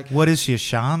is like, What is she, a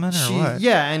shaman or she, what?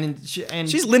 yeah, and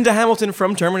She's Linda Hamilton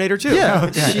from Terminator 2. yeah,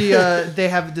 Okay. she they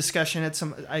have a discussion at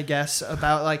some I guess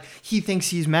about like he thinks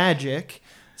he's magic.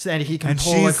 And he can And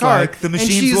pull a she's card. like, "The And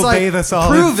machines she's will like, bathe us all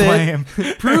prove in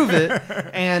it, prove it.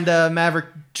 And Maverick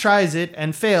tries it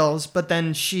and fails, but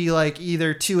then she like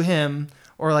either to him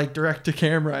or like direct to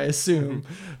camera, I assume,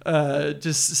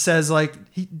 just says like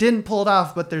he didn't pull it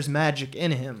off, but there's magic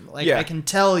in him. Like Yeah. I can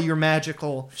tell you're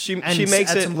magical. She and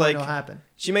makes at it some point like it'll happen.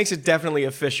 she makes it definitely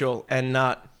official and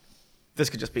not.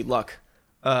 This could just be luck.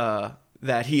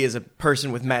 That he is a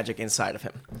person with magic inside of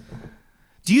him.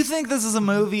 Do you think this is a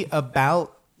movie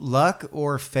about luck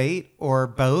or fate or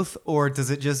both, or does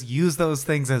it just use those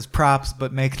things as props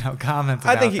but make no comment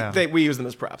about I think them? we use them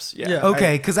as props. Yeah. Yeah.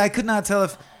 Okay, because I could not tell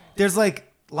if there's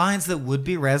like lines that would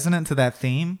be resonant to that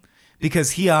theme,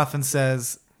 because he often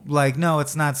says like, no,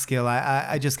 it's not skill.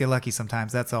 I just get lucky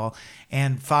sometimes. That's all.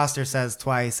 And Foster says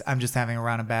twice, I'm just having a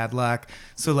run of bad luck.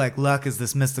 So like luck is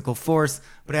this mystical force,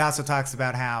 but he also talks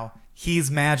about how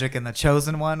he's magic in The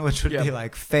Chosen One, which would Yeah. be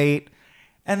like fate.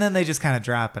 And then they just kind of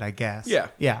drop it, I guess. Yeah.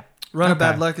 Yeah. Run of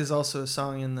Okay. Bad Luck is also a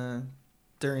song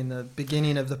during the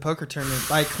beginning of the poker tournament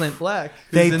by Clint Black.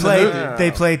 who's They in the play movie.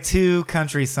 they play two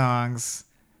country songs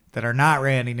that are not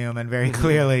Randy Newman very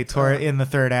clearly in the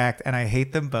third act, and I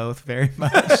hate them both very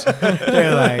much.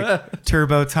 They're like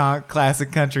turbo tonk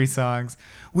classic country songs.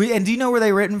 And do you know were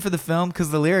they written for the film? Because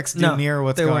the lyrics do mirror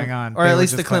what's they going weren't. on. Or They at were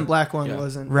least the just Clint like- Black one Yeah.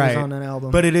 wasn't. Right. It was on an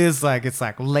album. But it's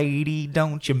like, lady,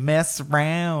 don't you mess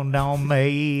around on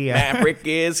me. Maverick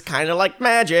is kind of like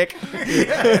magic.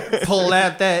 pull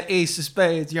out that ace of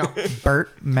spades. Yo. Burt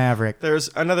Maverick. There's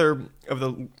another of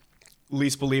the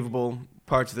least believable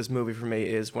parts of this movie for me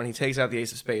is when he takes out the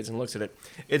ace of spades and looks at it.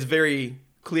 It's very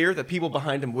clear that people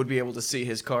behind him would be able to see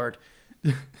his card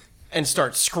and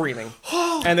start screaming.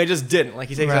 And they just didn't. Like,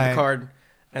 he takes out Right. the card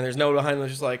and there's no one behind him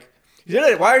that's just like, you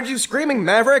did it. Why aren't you screaming,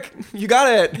 Maverick? You got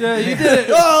it. Yeah, you did it.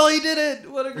 Oh, he did it.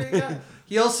 What a great guy.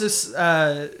 He also,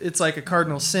 it's like a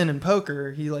cardinal sin in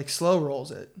poker. He like slow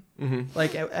rolls it. Mm-hmm.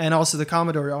 Like, and also the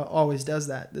Commodore always does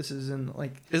that. This is in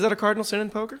like, Is that a cardinal sin in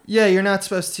poker? yeah, you're not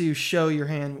supposed to show your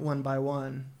hand one by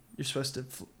one. You're supposed to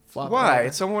flop. it Why? over.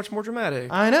 It's so much more dramatic.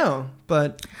 I know,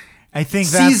 but I think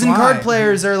that's seasoned why. card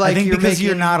players are like, I think you're because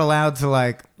you're making- not allowed to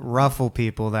like ruffle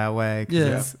people that way. 'Cause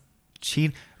Yeah. it's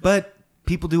cheat. But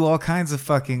people do all kinds of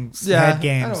fucking Yeah, head I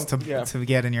games don't- to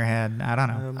get in your head. I don't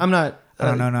know. I'm not. I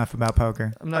don't know enough about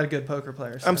poker. I'm not a good poker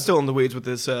player. So. I'm still in the weeds with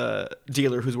this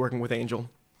dealer who's working with Angel.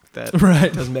 That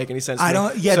Right. doesn't make any sense to I me.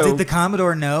 don't. Yeah. So- Did the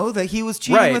Commodore know that he was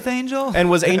cheating Right. with Angel? And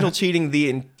was Angel cheating the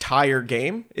entire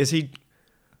game? Is he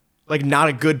like not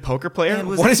a good poker player? And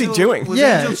was What is he Angel- doing? Was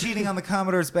Yeah. Angel cheating on the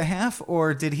Commodore's behalf,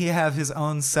 or did he have his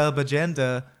own sub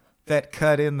agenda that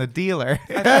cut in the dealer?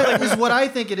 That is what I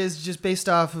think it is, just based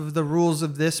off of the rules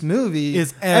of this movie.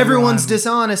 Is everyone's everyone-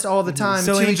 dishonest all the time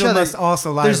So to each Angel other. must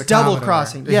also lie to There's the double Commodore.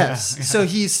 crossing. Yeah, Yes. yeah. So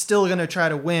he's still going to try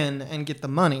to win and get the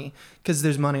money because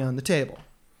there's money on the table.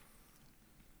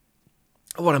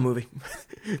 What a movie.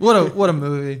 What a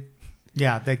movie.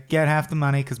 Yeah, they get half the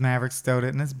money because Maverick stowed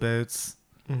it in his boots.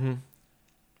 Mm-hmm.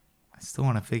 I still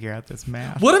want to figure out this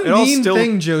math. What a It all mean still-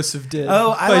 thing Joseph did.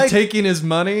 Oh, I by like- taking his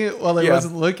money while he Yeah.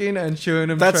 wasn't looking and showing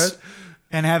him That's trust.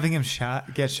 And having him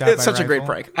get shot. It's by such a great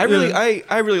rifle. prank.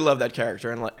 I really love that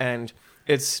character, and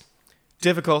it's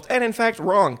difficult and in fact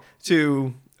wrong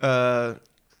to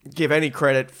give any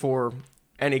credit for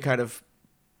any kind of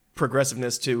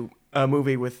progressiveness to a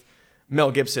movie with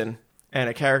Mel Gibson and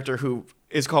a character who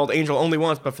is called Angel only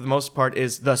once, but for the most part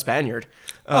is the Spaniard.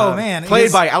 Oh, man.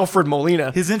 played by Alfred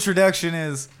Molina. His introduction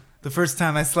is the first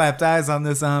time I slapped eyes on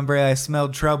this hombre, I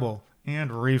smelled trouble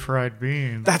and refried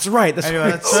beans. That's right. That's Anyway,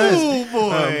 right. that's oh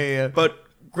boy. But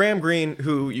Graham Greene,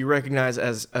 who you recognize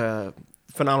as a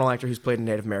phenomenal actor who's played a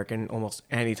Native American almost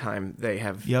any time they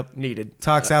have Yep. needed.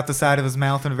 Talks out the side of his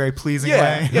mouth in a very pleasing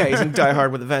Yeah, way. yeah, he's in Die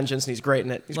Hard with a Vengeance, and he's great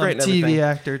in it. He's great in TV everything.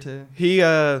 actor too. He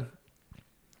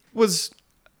was,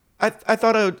 I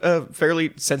thought a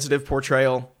fairly sensitive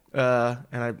portrayal,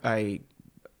 and I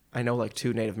know like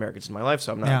 2 Native Americans in my life,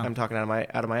 so Yeah. I'm talking out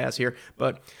of my ass here,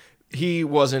 but he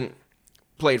wasn't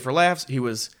played for laughs. He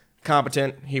was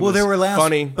competent. He was there were laughs,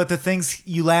 funny. but the things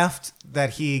you laughed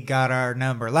that he got our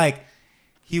number. Like,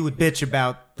 he would bitch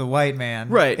about the white man,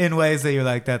 Right. in ways that you're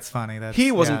like, that's funny. That's,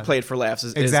 He wasn't yeah. played for laughs.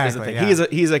 Is the Exactly, thing. yeah.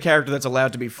 He's a character that's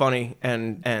allowed to be funny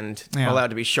and Yeah. allowed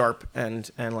to be sharp and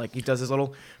like he does his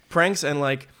little pranks and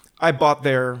like I bought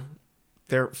their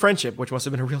friendship, which must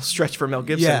have been a real stretch for Mel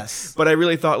Gibson. Yes. But I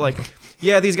really thought like,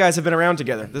 yeah, these guys have been around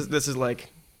together. This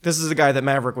is a guy that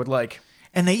Maverick would like.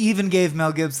 And they even gave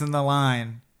Mel Gibson the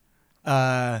line,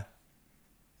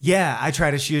 yeah, I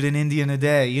try to shoot an Indian a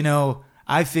day. You know,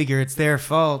 I figure it's their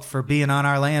fault for being on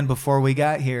our land before we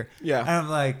got here. Yeah. And I'm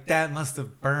like, that must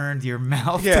have burned your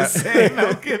mouth Yeah. to say,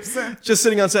 Mel Gibson. Just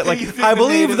sitting on set like, You think I the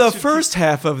believe natives the should first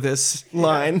half of this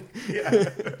line.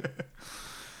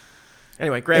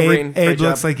 Anyway, Graham Greene, Abe great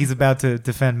looks job. like he's about to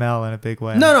defend Mel in a big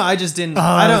way. No, I just didn't. Oh,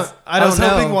 I was don't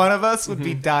know. hoping one of us would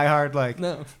be diehard like,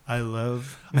 No. I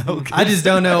love Mel Gibson. I just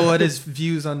don't know what his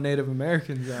views on Native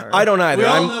Americans are. I don't either. We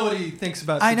all I'm- know what he thinks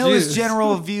about. I the know his Jews.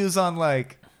 general views on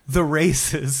like the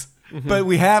races, but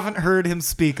we haven't heard him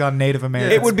speak on Native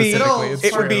Americans. It would be specifically. It It's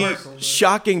it would true. be Universal, but-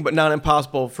 shocking but not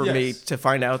impossible for me Yes. to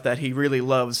find out that he really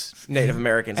loves Native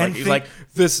Americans. And Like he's think- like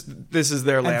this is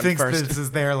their and land thinks first. this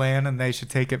is their land and they should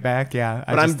take it back. Yeah,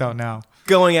 I But just I'm- don't know.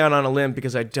 Going out on a limb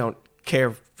because I don't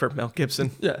care for Mel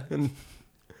Gibson. Yeah. And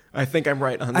I think I'm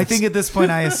right on this. I think at this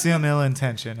point I assume ill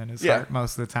intention in his Yeah. heart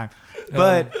most of the time.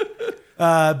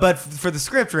 But for the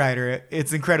script writer,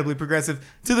 it's incredibly progressive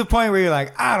to the point where you're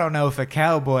like, I don't know if a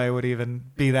cowboy would even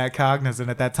be that cognizant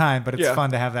at that time, but it's Yeah. fun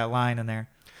to have that line in there.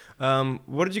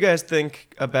 What did you guys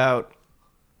think about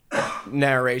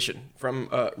narration from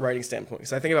a writing standpoint?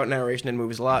 Because I think about narration in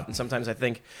movies a lot, and sometimes I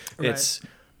think it's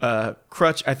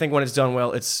crutch. I think when it's done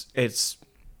well, it's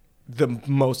the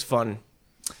most fun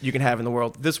you can have in the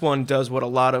world. This one does what a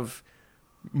lot of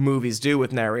movies do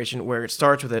with narration, where it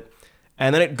starts with it,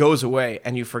 and then it goes away,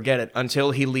 and you forget it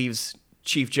until he leaves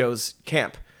Chief Joe's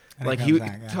camp. And like he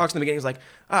talks in the beginning, he's like,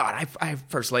 "Oh, I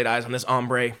first laid eyes on this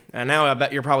hombre, and now I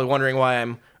bet you're probably wondering why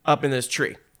I'm up in this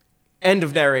tree." End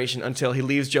of narration until he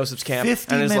leaves Joseph's camp.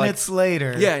 50 and is minutes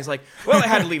later. Yeah, he's like, well, I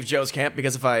had to leave Joe's camp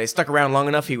because if I stuck around long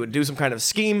enough, he would do some kind of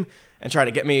scheme and try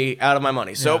to get me out of my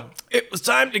money. So it was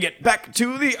time to get back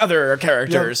to the other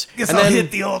characters. Guess and I'll then hit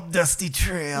the old dusty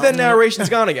trail. Then narration's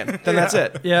gone again. Then that's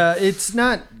it. Yeah, it's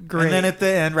not great. And then at the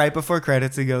end, right before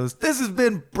credits, he goes, "This has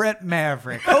been Brett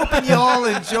Maverick. Hoping you all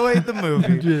enjoyed the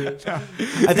movie."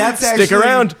 That's actually, Stick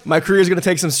around. My career's going to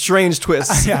take some strange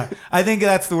twists. Yeah, I think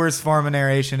that's the worst form of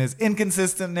narration is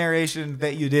inconsistent narration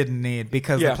that you didn't need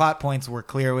because the plot points were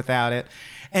clear without it.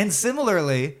 And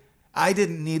similarly, I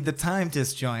didn't need the time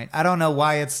disjoint. I don't know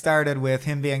why it started with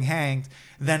him being hanged.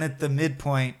 Then at the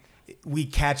midpoint, we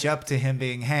catch up to him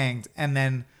being hanged. And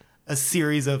then a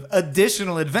series of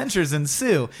additional adventures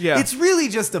ensue. Yeah. It's really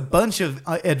just a bunch of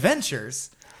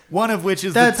adventures. One of which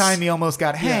is the time he almost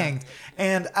got hanged.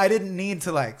 And I didn't need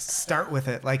to like start with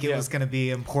it like it was going to be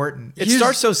important. It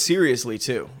starts so seriously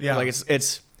too. Yeah. Like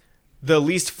it's the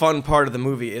least fun part of the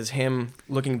movie is him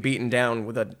looking beaten down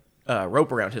with a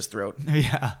rope around his throat.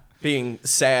 Yeah. Being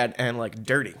sad and like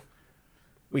dirty.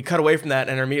 We cut away from that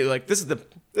and are immediately like, this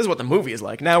is what the movie is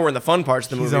like. Now we're in the fun parts of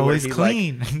the movie. He's always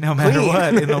clean, like, no matter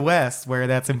what, in the West, where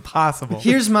that's impossible.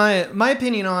 Here's my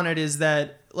opinion on it is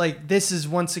that like this is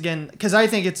once again because I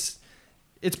think it's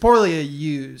poorly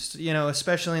used,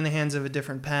 especially in the hands of a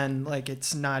different pen. Like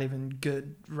it's not even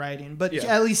good writing, but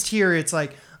at least here it's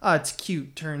like, oh, it's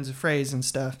cute turns of phrase and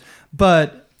stuff,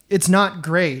 but it's not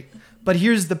great. But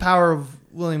here's the power of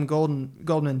William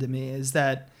Goldman to me is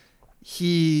that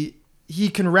he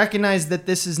can recognize that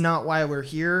this is not why we're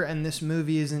here, and this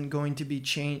movie isn't going to be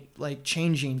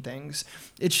changing things.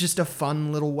 It's just a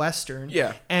fun little Western.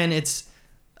 Yeah. And it's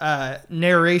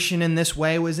narration in this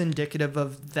way was indicative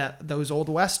of those old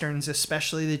Westerns,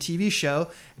 especially the TV show,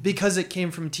 because it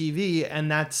came from TV, and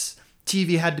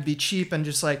TV had to be cheap and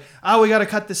just like, oh, we got to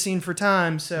cut the scene for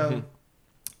time, so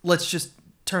let's just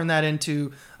turn that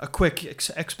into a quick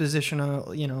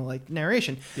expositional, like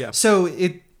narration. Yeah. So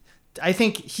I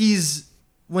think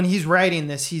when he's writing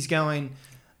this, he's going,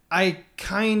 I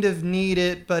kind of need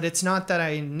it, but it's not that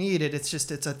I need it. It's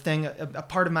just, it's a thing, a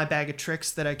part of my bag of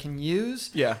tricks that I can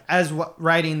use as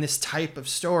writing this type of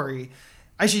story.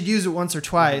 I should use it once or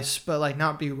twice, but like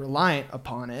not be reliant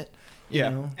upon it. You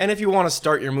know? And if you want to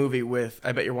start your movie with,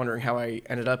 I bet you're wondering how I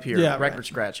ended up here, record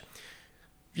scratch.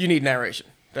 You need narration.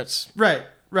 That's right.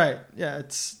 Yeah.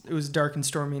 It was a dark and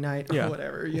stormy night or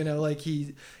whatever, like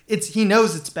he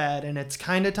knows it's bad and it's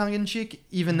kind of tongue in cheek,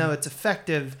 even though it's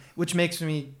effective, which makes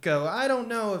me go, I don't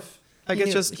know if of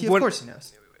course he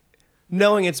knows.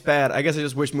 Knowing it's bad, I guess I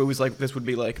just wish movies like this would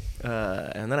be like,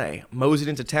 and then I moseyed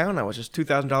into town. I was just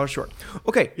 $2,000 short.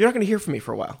 Okay, you're not going to hear from me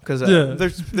for a while because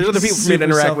there's other people for me to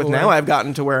interact with now. I've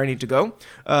gotten to where I need to go.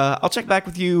 I'll check back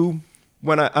with you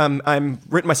when I'm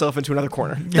written myself into another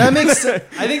corner. I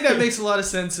think that makes a lot of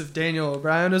sense if Daniel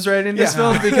O'Brien was writing this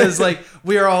film because like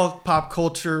we are all pop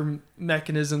culture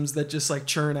mechanisms that just like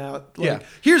churn out. Like,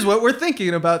 here's what we're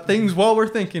thinking about things while we're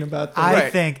thinking about things. I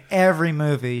think every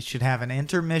movie should have an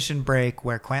intermission break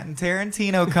where Quentin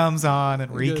Tarantino comes on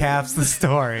and recaps the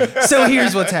story. So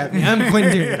here's what's happening. I'm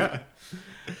Quentin.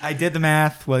 I did the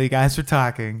math while you guys were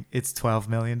talking. It's $12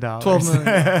 million. $12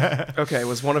 million. Okay,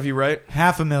 was one of you right?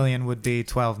 $500,000 would be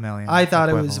 $12 million. I thought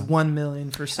it was $1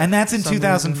 million for some. And that's in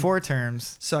 2004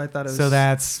 terms. So I thought it was. So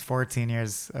that's 14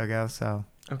 years ago. So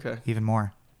even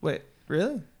more. Wait,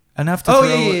 really? Enough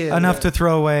to to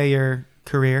throw away your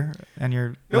career and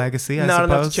your legacy. I Not suppose.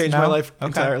 Enough to change my life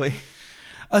entirely.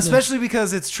 Especially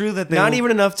because it's true that not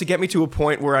even enough to get me to a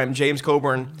point where I'm James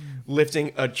Coburn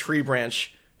lifting a tree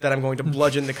branch that I'm going to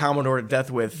bludgeon the Commodore to death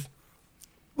with.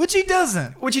 Which he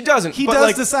doesn't. He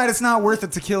does decide it's not worth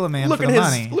it to kill a man for the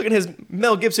money. Look at his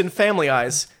Mel Gibson family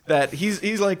eyes that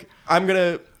he's like,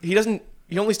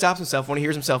 he only stops himself when he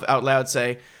hears himself out loud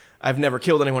say, I've never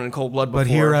killed anyone in cold blood before. But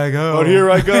here I go.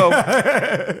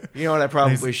 You know what? I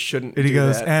probably shouldn't and he do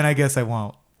goes, that. And I guess I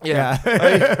won't.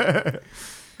 Yeah.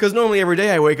 Because normally every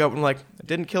day I wake up and I'm like, I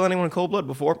didn't kill anyone in cold blood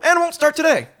before, and I won't start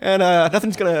today, and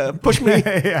nothing's gonna push me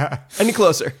any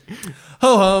closer.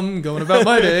 Ho hum, going about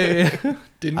my day.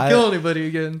 Didn't kill anybody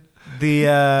again.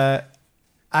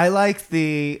 I like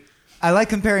the I like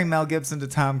comparing Mel Gibson to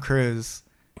Tom Cruise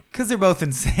because they're both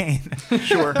insane.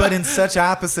 Sure. But in such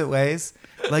opposite ways.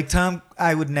 Like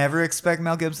I would never expect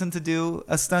Mel Gibson to do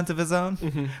a stunt of his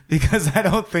own because I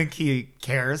don't think he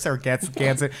cares or gets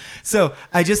cancer. So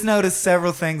I just noticed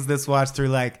several things this watch through,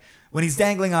 like when he's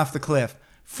dangling off the cliff.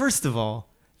 First of all,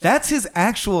 that's his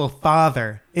actual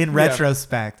father in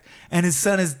retrospect. And his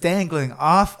son is dangling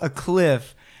off a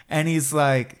cliff and he's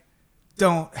like,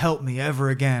 don't help me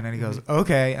ever again. And he goes,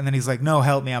 okay. And then he's like, no,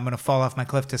 help me. I'm going to fall off my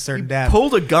cliff to certain death.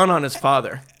 Pulled a gun on his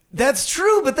father. That's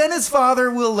true, but then his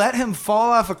father will let him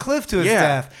fall off a cliff to his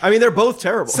death. I mean, they're both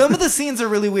terrible. Some of the scenes are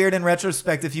really weird in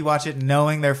retrospect if you watch it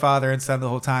knowing their father and son the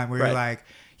whole time, where you're like,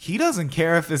 he doesn't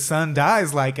care if his son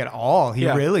dies, like, at all. He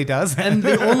really doesn't. And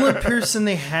the only person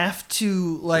they have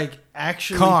to, like,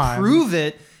 actually Con. prove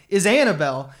it is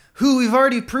Annabelle, who we've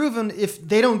already proven if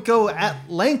they don't go at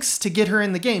lengths to get her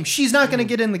in the game, she's not going to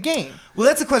get in the game. Well,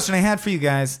 that's a question I had for you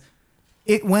guys.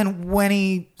 When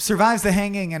he survives the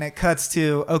hanging and it cuts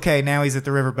to, okay, now he's at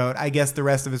the riverboat. I guess the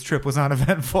rest of his trip was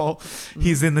uneventful.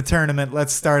 He's in the tournament.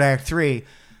 Let's start Act 3.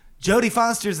 Jodie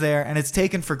Foster's there, and it's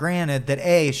taken for granted that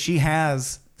A, she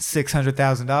has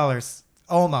 $600,000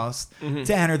 almost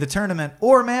to enter the tournament,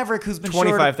 or Maverick, who's been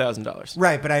 $25,000.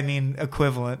 Right, but I mean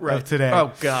equivalent of today.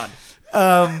 Oh God.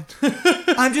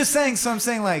 I'm just saying. So I'm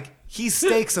saying, like, he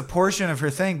stakes a portion of her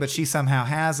thing, but she somehow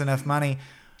has enough money.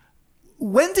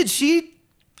 When did she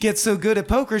get so good at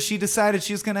poker she decided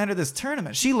she was going to enter this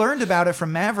tournament? She learned about it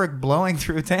from Maverick blowing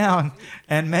through town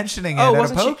and mentioning it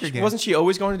at a poker game. Wasn't she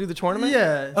always going to do the tournament?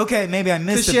 Yeah. Okay, maybe I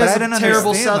missed it, She but has I didn't a terrible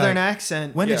understand, Southern like,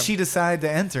 accent. When did she decide to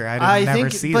enter? I never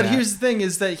see but that. here's the thing: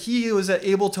 is that he was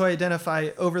able to identify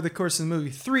over the course of the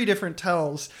movie 3 different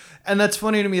tells, and that's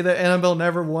funny to me that Annabelle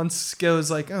never once goes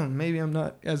like, "Oh, maybe I'm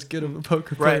not as good of a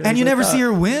poker player." Right. And you as I never thought." see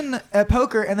her win at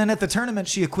poker, and then at the tournament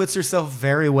she acquits herself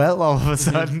very well all of a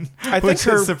sudden, which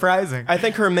is surprising. I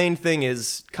think her main thing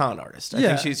is con artist.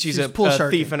 I think she's a pool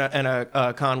sharking. thief and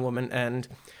a con woman, and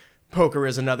poker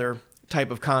is another type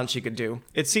of con she could do.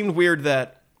 It seemed weird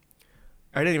that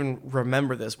I didn't even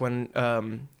remember this when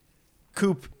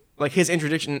Coop, like his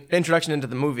introduction into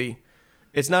the movie.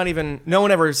 It's not even, no one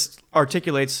ever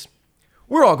articulates,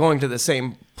 we're all going to the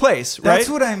same place, right? That's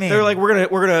what I mean. They're like, we're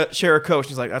gonna share a coach.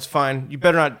 He's like, that's fine. You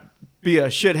better not be a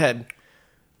shithead,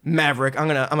 Maverick. I'm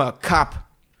a cop.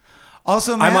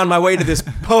 Also, I'm on my way to this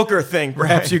poker thing.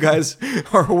 Perhaps you guys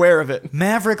are aware of it.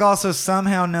 Maverick also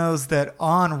somehow knows that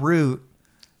en route,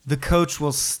 the coach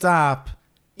will stop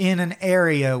in an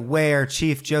area where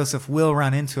Chief Joseph will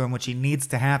run into him, which he needs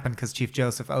to happen because Chief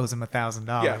Joseph owes him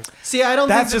 $1,000. Yeah. See, I don't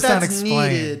That's think just that's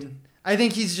unexplained. needed. I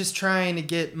think he's just trying to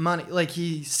get money. Like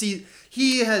he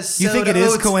has You think soda it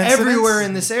is oats coincidence? everywhere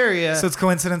in this area. So it's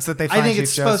coincidence that they find I think Chief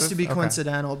it's supposed Joseph? to be Okay.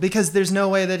 coincidental because there's no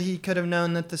way that he could have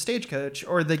known that the stagecoach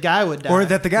or the guy would die. Or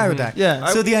that the guy would die. Yeah.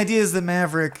 So the idea is that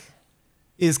Maverick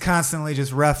is constantly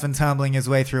just rough and tumbling his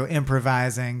way through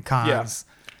improvising cons.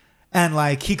 Yeah. And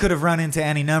like he could have run into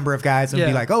any number of guys and be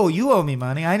Yeah. like, "Oh, you owe me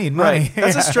money. I need money." Right.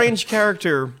 That's Yeah. a strange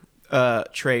character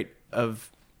trait of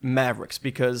Mavericks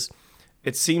because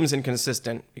it seems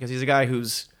inconsistent because he's a guy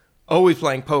who's always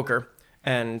playing poker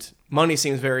and money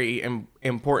seems very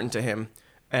important to him.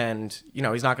 And, you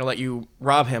know, he's not going to let you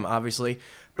rob him, obviously.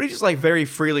 But he just like very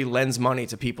freely lends money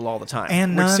to people all the time.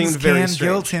 And which nuns seems very can strange.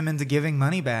 guilt him into giving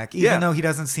money back, even Yeah. though he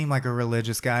doesn't seem like a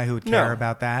religious guy who would care No.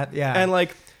 about that. Yeah. And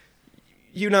like,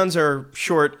 you nuns are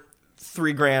short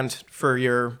 $3,000 for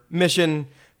your mission.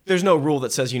 There's no rule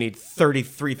that says you need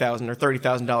 $33,000 or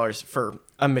 $30,000 for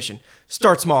a mission.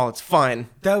 Start small. It's fine.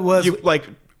 That was like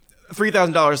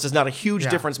 $3,000 does not a huge Yeah.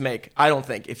 difference make. I don't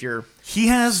think if you're he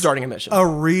has starting a mission. a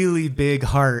really big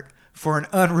heart for an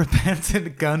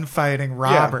unrepentant gunfighting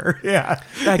robber. Yeah.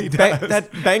 he does. That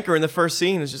banker in the first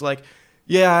scene is just like,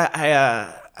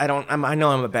 yeah, I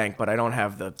know I'm a bank, but I don't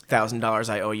have the $1,000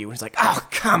 I owe you. And he's like, oh,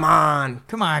 come on.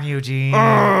 Come on, Eugene.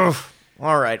 Ugh.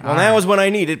 All right. Well, All that right. was when I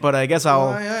need it, but I guess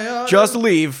I'll just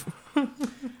leave.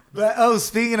 But,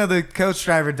 speaking of the coach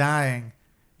driver dying,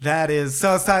 that is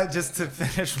so. It's not just to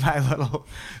finish my little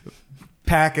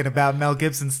packet about Mel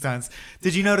Gibson stunts.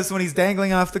 Did you notice when he's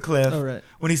dangling off the cliff? Oh, right.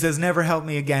 When he says "Never help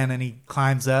me again" and he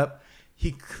climbs up,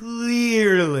 he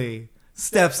clearly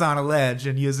steps on a ledge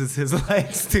and uses his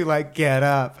legs to like get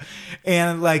up,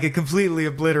 and like it completely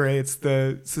obliterates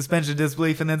the suspension of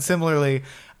disbelief. And then similarly,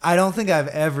 I don't think I've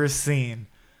ever seen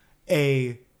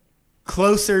a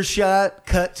closer shot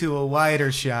cut to a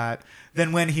wider shot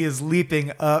than when he is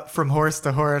leaping up from horse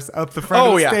to horse up the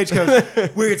front of the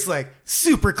stagecoach, where it's like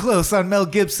super close on Mel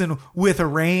Gibson with a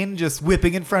rein just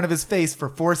whipping in front of his face for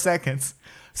 4 seconds.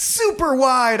 super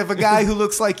wide of a guy who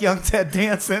looks like young Ted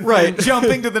Danson, Right.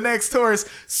 jumping to the next horse,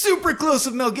 super close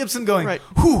of Mel Gibson going, Right.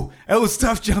 whew, that was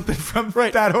tough jumping from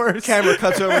that horse. Camera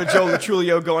cuts over to Joe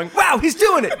Latrulio going, wow, he's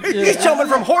doing it. He's jumping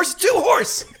from horse to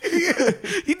horse.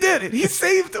 He did it. He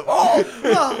saved them all.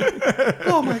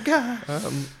 Oh my god.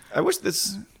 I don't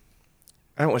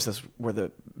wish this were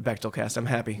the Bechdel cast. I'm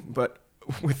happy, but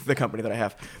with the company that I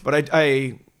have. But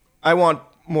I want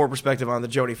more perspective on the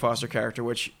Jodie Foster character,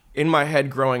 which in my head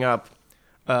growing up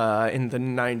in the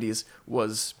 90s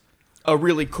was a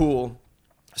really cool,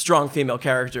 strong female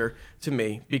character to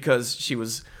me because she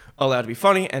was allowed to be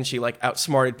funny and she like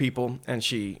outsmarted people and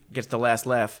she gets the last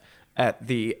laugh at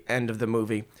the end of the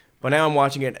movie. But now I'm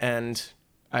watching it and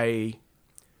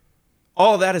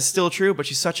all of that is still true, but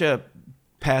she's such a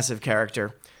passive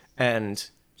character and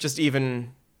just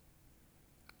even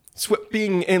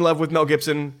being in love with Mel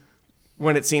Gibson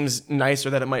when it seems nice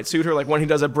or that it might suit her, like when he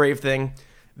does a brave thing,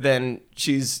 then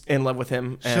she's in love with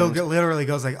him. She'll literally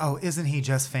goes like, oh, isn't he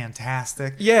just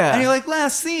fantastic? Yeah. And you're like,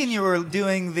 last scene you were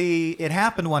doing the It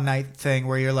Happened One Night thing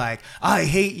where you're like, I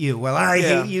hate you. Well, I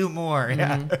hate you more.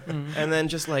 Yeah. And then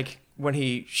just like when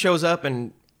he shows up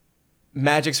and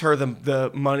magics her the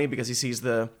money because he sees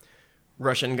the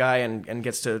Russian guy and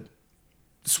gets to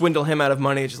swindle him out of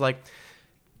money. It's just like,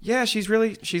 yeah, she's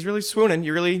really swooning.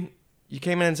 You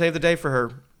came in and saved the day for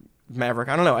her, Maverick.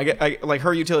 I don't know. I like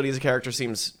her utility as a character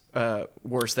seems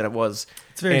worse than it was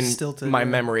It's very in stilted, my yeah.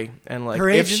 memory. And like Her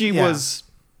if agent- she yeah. was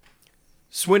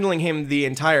swindling him the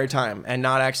entire time and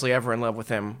not actually ever in love with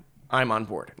him, I'm on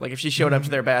board. Like if she showed up to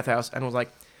their bathhouse and was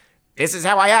like, this is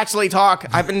how I actually talk.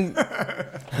 I've been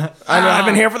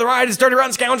here for the ride. It's Dirty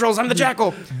Rotten Scoundrels. I'm the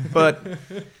Jackal. But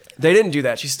they didn't do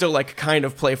that. She's still like kind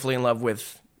of playfully in love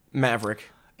with Maverick.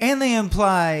 And they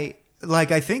imply,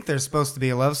 like, I think there's supposed to be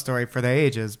a love story for the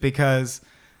ages because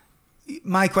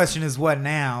my question is what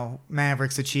now?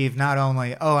 Maverick's achieved not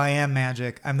only, oh, I am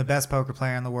magic, I'm the best poker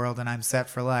player in the world, and I'm set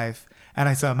for life. And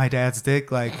I saw my dad's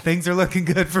dick, like, things are looking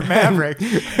good for Maverick.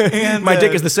 And My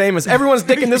dick is the same as everyone's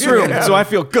dick in this room, so I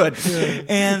feel good.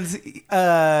 And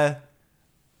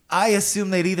I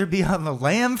assume they'd either be on the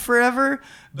lam forever,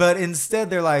 but instead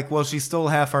they're like, well, she stole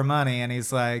half our money. And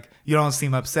he's like, you don't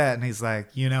seem upset. And he's like,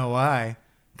 you know why?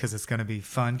 Because it's going to be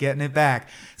fun getting it back.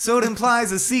 So it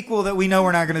implies a sequel that we know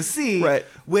we're not going to see, Right.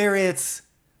 where it's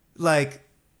like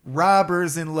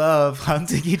robbers in love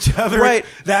hunting each other. Right.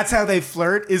 That's how they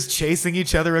flirt, is chasing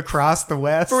each other across the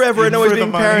West. Forever and always for the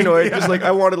being money. paranoid. Yeah. Just like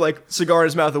I wanted like cigar in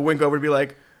his mouth, a wink over to be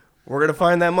like, we're going to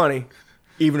find that money.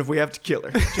 Even if we have to kill her.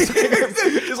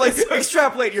 Just like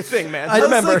extrapolate your thing, man. I was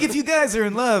Remember. like, if you guys are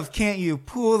in love, can't you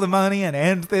pool the money and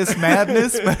end this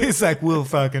madness? But he's like, we'll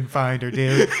fucking find her,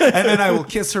 dude. And then I will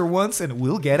kiss her once and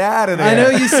we'll get out of there. I know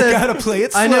you said Gotta play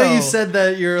it slow. I know you said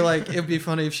that you're like it'd be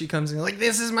funny if she comes in like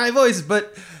this is my voice,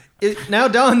 but it now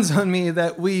dawns on me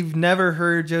that we've never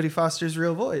heard Jodie Foster's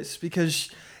real voice because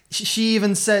she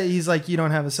even said he's like you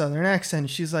don't have a southern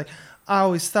accent. She's like I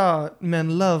always thought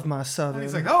men love my southern.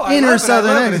 He's like, oh, I in love her it, southern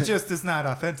I love it. accent. It just is not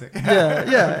authentic.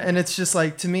 yeah, and it's just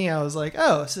like to me, I was like,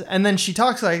 oh, and then she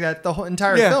talks like that the whole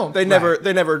entire film. They never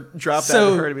dropped that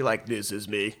So- for her to be like, this is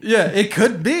me. Yeah, it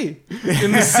could be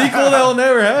in the sequel. That'll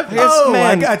never happen. Oh,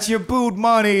 man. I got your booed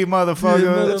money, motherfucker.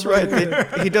 Yeah, That's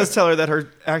right. He does tell her that her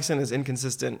accent is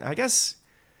inconsistent. I guess.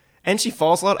 And she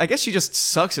falls a lot. I guess she just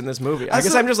sucks in this movie. I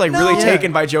guess I'm just like really No.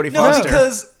 taken by Jodie No, Foster.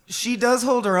 because she does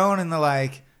hold her own in the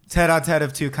like tete-a-tete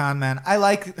of two con men. I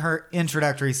like her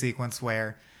introductory sequence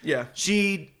where Yeah.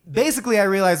 she basically, I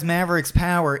realized Maverick's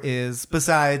power is,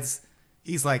 besides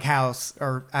he's like House,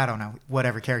 or I don't know,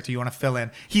 whatever character you want to fill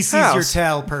in. He sees your House.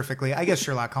 tell perfectly. I guess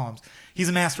Sherlock Holmes. He's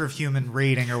a master of human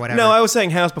reading or whatever. No, I was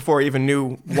saying House before I even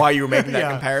knew why you were making that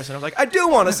Yeah. comparison. I was like, I do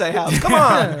want to say House. Come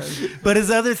on. But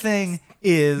his other thing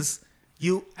is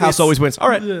House always wins. All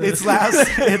right.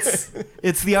 It's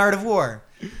it's the art of war.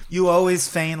 You always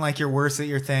feign like you're worse at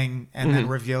your thing and then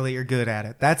reveal that you're good at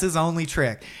it. That's his only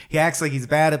trick. He acts like he's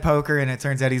bad at poker and it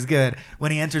turns out he's good.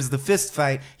 When he enters the fist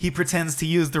fight, he pretends to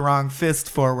use the wrong fist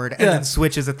forward and then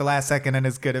switches at the last second and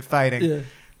is good at fighting. Yeah.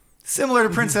 Similar to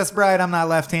Princess Bride, I'm not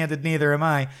left-handed, neither am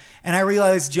I. And I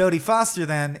realized Jodie Foster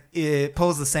then it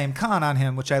pulls the same con on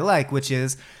him, which I like, which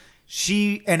is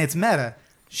and it's meta,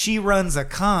 she runs a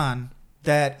con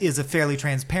that is a fairly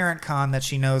transparent con that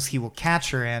she knows he will catch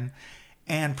her in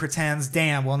and pretends,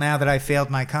 damn, well, now that I failed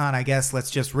my con, I guess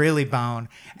let's just really bone.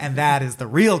 And that is the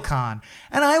real con.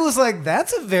 And I was like,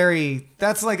 that's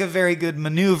like a very good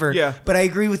maneuver. Yeah. But I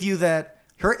agree with you that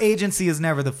her agency is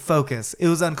never the focus. It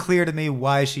was unclear to me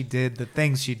why she did the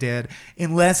things she did,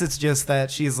 unless it's just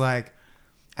that she's like,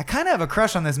 I kind of have a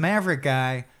crush on this Maverick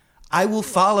guy. I will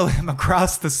follow him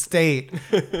across the state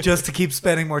just to keep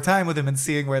spending more time with him and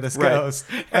seeing where this goes.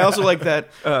 I also like that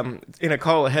in a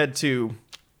call ahead to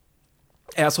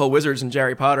asshole wizards and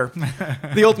Harry Potter,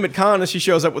 the ultimate con is she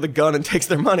shows up with a gun and takes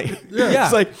their money. Yeah.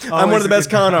 It's like, I'm one of the best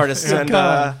con artists, and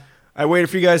I waited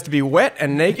for you guys to be wet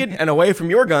and naked and away from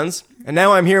your guns, and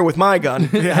now I'm here with my gun.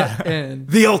 Yeah. And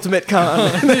The ultimate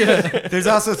con. There's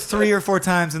also 3 or 4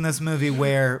 times in this movie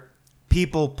where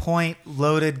people point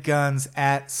loaded guns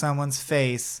at someone's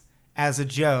face as a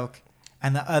joke,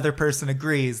 and the other person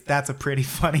agrees that's a pretty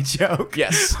funny joke.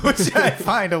 Yes. Which I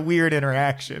find a weird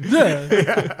interaction.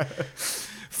 yeah.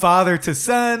 Father to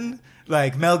son,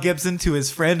 like Mel Gibson to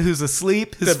his friend who's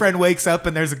asleep. His friend wakes up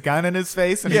and there's a gun in his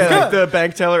face. And Yeah, he's like the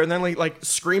bank teller, and then like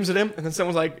screams at him, and then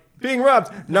someone's like, being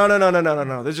robbed. No.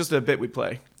 There's just a bit we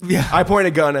play. Yeah. I point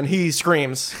a gun, and he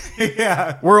screams.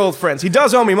 Yeah. We're old friends. He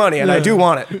does owe me money, and I do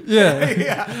want it. Yeah.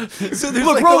 Yeah. So there's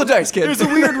Look, roll the dice, kid. There's a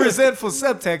weird resentful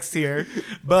subtext here,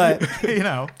 but you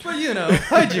know. But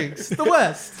hijinks, the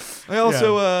West. I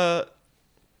also,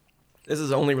 this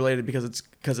is only related because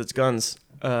it's guns.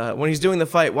 When he's doing the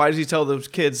fight, why does he tell those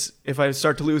kids, if I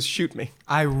start to lose, shoot me?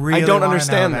 I really don't wanna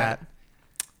understand know that.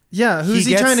 Yeah, who's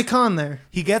he gets- trying to con there?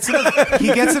 He gets in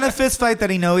a fist fight that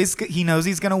he knows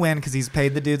he's gonna win because he's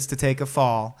paid the dudes to take a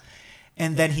fall,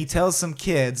 and then he tells some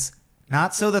kids,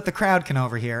 not so that the crowd can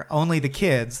overhear, only the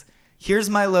kids. Here's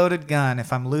my loaded gun.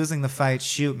 If I'm losing the fight,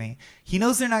 shoot me. He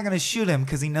knows they're not gonna shoot him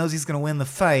because he knows he's gonna win the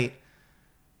fight.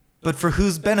 But for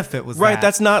whose benefit was Right, that?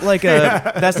 that's not like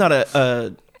that's not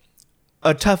a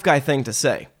tough guy thing to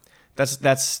say. That's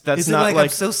Is it not like like I'm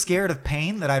so scared of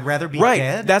pain that I'd rather be right.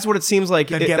 dead? That's what it seems like.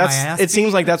 Than get my ass It seems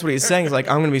beat? like that's what he's saying. Is like,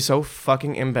 I'm gonna be so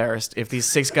fucking embarrassed if these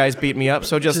 6 guys beat me up.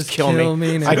 So just kill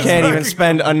me. now. I can't even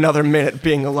spend another minute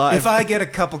being alive. If I get a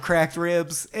couple cracked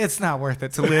ribs, it's not worth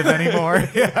it to live anymore.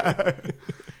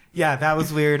 Yeah, that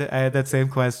was weird. I had that same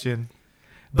question.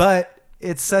 But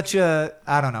it's such a,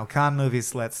 I don't know, con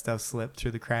movies let stuff slip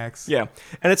through the cracks. Yeah,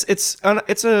 and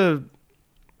it's a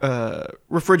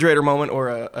refrigerator moment or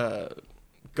a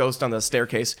ghost on the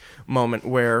staircase moment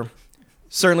where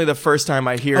certainly the first time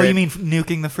I hear Oh, it. you mean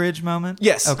nuking the fridge moment?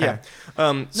 Yes. Okay.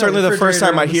 Yeah. Certainly the first refrigerator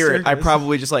time I on the hear it, I staircase.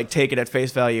 probably just like take it at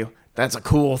face value. That's a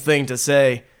cool thing to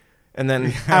say, and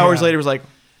then hours Yeah. later was like,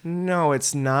 no,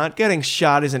 it's not. Getting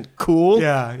shot isn't cool.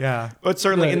 Yeah, yeah. But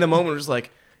certainly Right. in the moment it was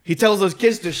like, he tells those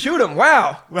kids to shoot him.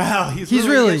 Wow. Wow, He's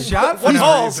really getting shot for What no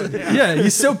balls? reason. Yeah,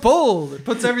 he's so bold. It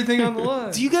puts everything on the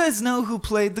line. Do you guys know who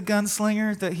played the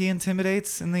gunslinger that he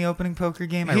intimidates in the opening poker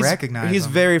game? I He's- recognize He's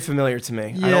him. very familiar to me. I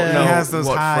Yeah. don't know He has those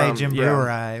what high from. Jim Yeah. Brewer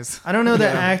eyes. I don't know the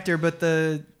Yeah. actor, but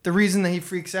the reason that he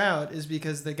freaks out is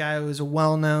because the guy was a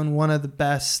well-known, one of the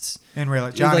best. In real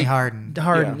life. Johnny like, Harden.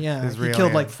 Harden, Yeah. yeah. His He real killed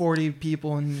name. like 40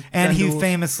 people in And gun he duels.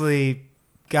 famously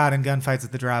got in gunfights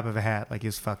at the drop of a hat. Like he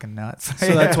was fucking nuts.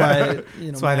 So that's why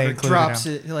That's why they Maverick included drops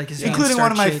him. it like his hands Including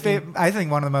one of start my shaking. I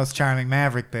think one of the most charming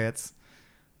Maverick bits.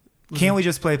 Can't we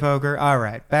just play poker? All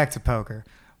right, back to poker.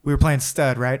 We were playing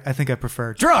stud, right? I think I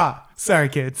prefer draw. Sorry,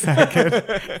 kid. Sorry, kid.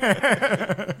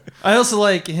 I also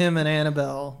like him and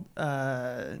Annabelle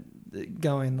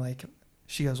going like.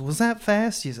 She goes, "Was that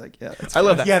fast?" He's like, "Yeah." That's I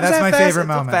love that. Yeah, Was that's that my fast? favorite It's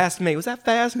moment. Fast to me. Was that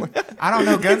fast? I don't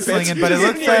know gunslinging, but it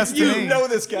looked fast to you me. know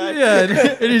this guy.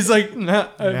 Yeah, and he's like, nah,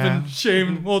 I've Yeah. been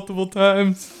shamed multiple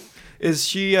times. Is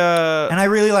she? And I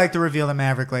really like the reveal that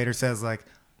Maverick later says, like,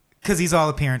 because he's all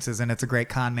appearances and it's a great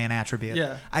con man attribute.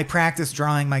 Yeah. I practice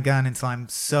drawing my gun until I'm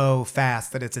so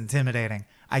fast that it's intimidating.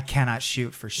 I cannot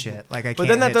shoot for shit. Like I can't. But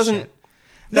then that hit doesn't. shit.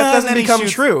 That No, doesn't then he become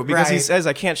shoots- true because he right. says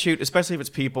I can't shoot, especially if it's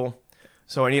people.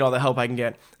 So I need all the help I can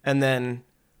get, and then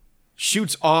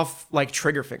shoots off like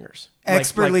trigger fingers.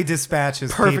 Expertly like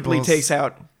dispatches. perfectly people's- takes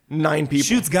out 9 people.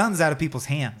 shoots guns out of people's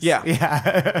hands. Yeah.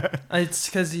 Yeah. It's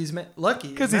because he's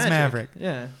lucky. 'Cause he's magic. Maverick.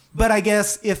 Yeah. But I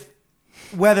guess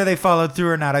whether they followed through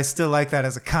or not, I still like that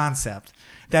as a concept.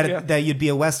 That you'd be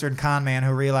a Western con man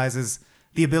who realizes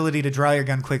the ability to draw your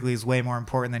gun quickly is way more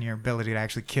important than your ability to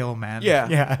actually kill men. Yeah.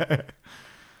 Yeah.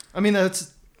 I mean,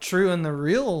 that's true in the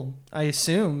real, I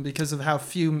assume, because of how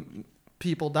few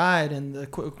people died in the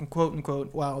quote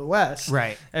unquote Wild West.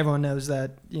 Right. Everyone knows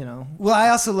that, you know. Well, I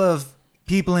also love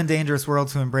people in dangerous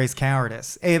worlds who embrace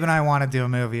cowardice. Abe and I want to do a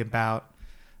movie about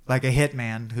like a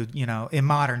hitman who, you know, in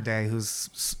modern day,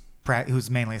 who's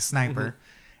mainly a sniper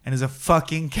and is a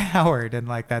fucking coward, and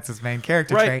like that's his main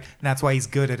character Right. trait, and that's why he's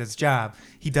good at his job.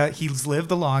 He's lived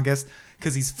the longest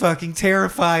because he's fucking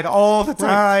terrified all the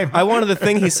time. I wanted the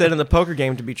thing he said in the poker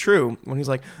game to be true when he's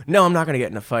like, "No, I'm not going to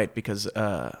get in a fight because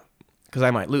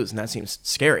I might lose, and that seems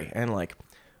scary." And like,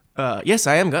 yes,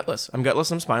 I am gutless. I'm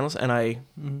gutless. I'm spineless, and I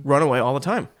run away all the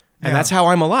time, and Yeah. that's how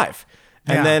I'm alive.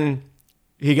 And Yeah. then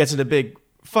he gets into big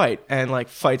fight and like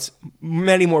fights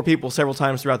many more people several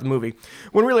times throughout the movie.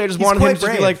 When really I just He's wanted him quite to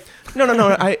just be brave. like,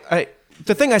 no, I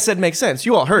the thing I said makes sense.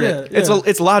 You all heard it.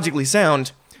 It's logically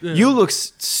sound. Yeah. You look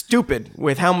stupid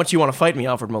with how much you want to fight me,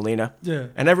 Alfred Molina. Yeah.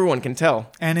 And everyone can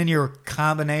tell. And in your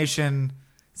combination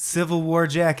Civil War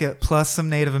jacket plus some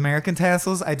Native American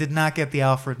tassels, I did not get the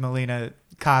Alfred Molina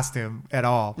costume at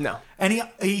all. No. And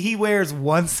he wears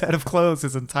one set of clothes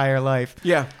his entire life.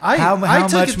 Yeah. How I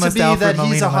took much it to must be Alfred that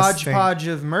he's Molina a must think? hodgepodge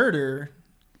of murder,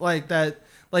 like that.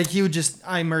 Like he would just,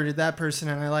 I murdered that person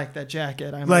and I like that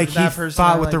jacket. I murdered Like he that person.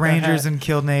 fought I with the like that Rangers hat. and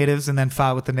killed natives, and then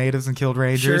fought with the natives and killed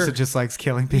Rangers. Sure. It just likes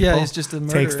killing people. Yeah, he's just a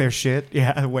murderer. Takes their shit.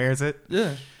 Yeah, wears it.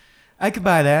 Yeah. I could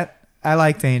buy that. I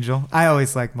liked Angel. I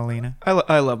always liked Molina.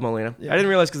 I love Molina. Yeah. I didn't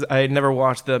realize because I had never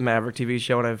watched the Maverick TV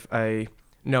show, and I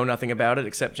know nothing about it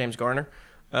except James Garner.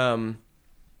 I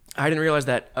didn't realize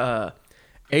that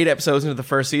 8 episodes into the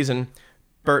first season,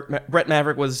 Brett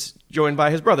Maverick was joined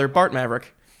by his brother Bart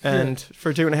Maverick, and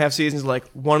for 2.5 seasons, like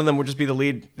one of them would just be the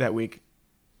lead that week,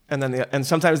 and then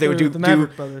sometimes they would do the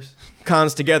Maverick brothers.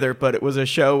 cons together, but it was a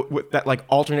show that like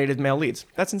alternated male leads.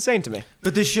 That's insane to me.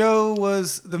 But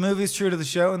the movie's true to the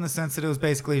show in the sense that it was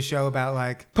basically a show about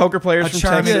like Poker players a from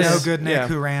charming, Texas. no good Nick Yeah.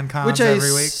 who ran cons Which I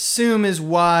every week. assume is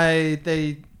why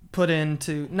they put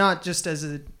into, not just as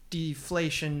a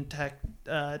deflation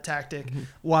tactic,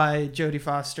 why Jodie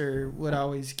Foster would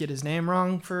always get his name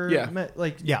wrong for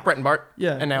like Yeah. Brett and Bart.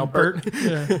 yeah, And now Bert.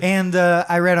 yeah. And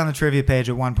I read on the trivia page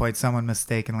at one point someone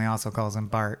mistakenly also calls him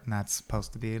Bart, and that's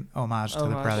supposed to be an homage to the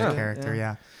Homage, brother yeah, character.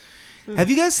 yeah. Yeah. Have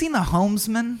you guys seen The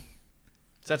Homesman?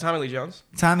 Is that Tommy Lee Jones?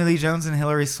 Tommy Lee Jones and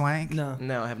Hilary Swank. No.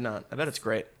 No, I have not. I bet it's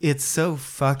great. It's so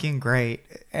fucking great,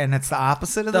 and it's the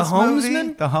opposite of The this movie.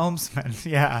 Homesman? The Homesman.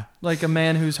 Yeah. Like a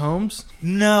man whose homes.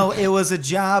 No, it was a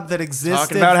job that existed.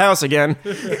 Talking about house again.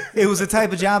 It was a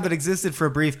type of job that existed for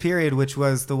a brief period, which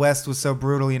was the West was so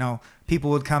brutal. You know, people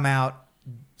would come out,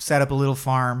 set up a little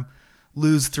farm,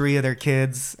 lose 3 of their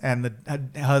kids, and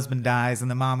the husband dies, and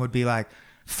the mom would be like,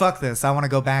 fuck this, I want to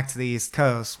go back to the East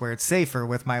Coast where it's safer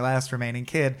with my last remaining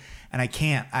kid, and I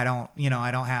can't. I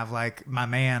don't have like my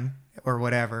man or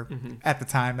whatever. At the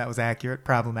time, that was accurate,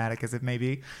 problematic as it may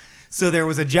be. So there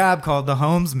was a job called the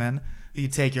Homesman. You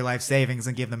take your life savings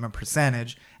and give them a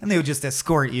percentage, and they would just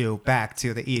escort you back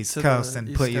to the East Coast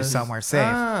and put you somewhere safe.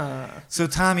 Ah. So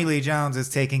Tommy Lee Jones is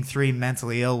taking 3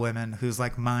 mentally ill women whose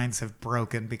like minds have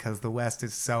broken because the West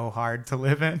is so hard to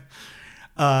live in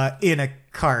a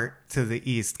cart to the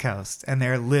East Coast, and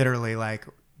they're literally like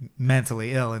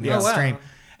mentally ill in the Oh, wow. extreme.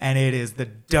 And it is the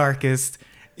darkest.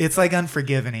 It's like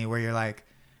Unforgiven-y, where you're like,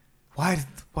 why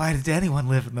did anyone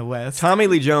live in the West? Tommy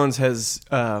Lee Jones has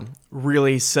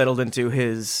really settled into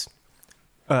his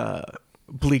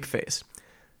bleak face.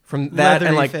 From that Leathery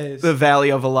and like face. the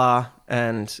Valley of Allah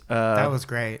and That was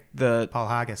great. the Paul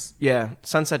Haggis.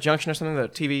 Sunset Junction or something, the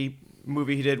TV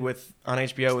movie he did on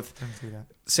HBO with Didn't see that.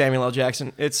 Samuel L.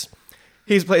 Jackson.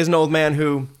 He plays an old man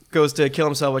who goes to kill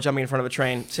himself by jumping in front of a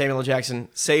train. Samuel L. Jackson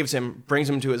saves him, brings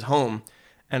him to his home,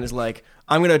 and is like,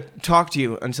 I'm going to talk to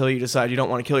you until you decide you don't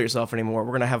want to kill yourself anymore.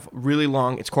 We're going to have really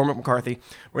long, it's Cormac McCarthy,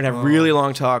 we're going to have really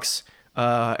long talks,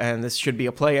 and this should be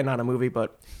a play and not a movie,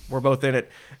 but we're both in it.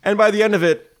 And by the end of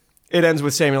it, it ends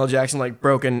with Samuel L. Jackson like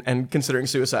broken and considering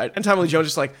suicide. And Tommy Lee Jones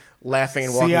just like laughing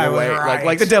and walking I was away. right.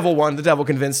 Like the devil won. The devil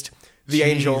convinced the Jeez.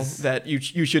 angel that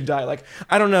you should die. Like,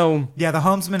 I don't know. Yeah, The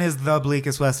Homesman is the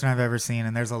bleakest Western I've ever seen,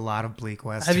 and there's a lot of bleak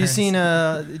Westerns. Have you seen?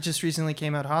 It just recently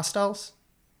came out, Hostiles,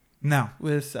 No.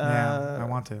 with Yeah, I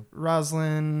want to.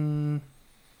 Rosalind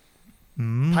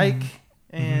Mm. Pike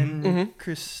and Mhm.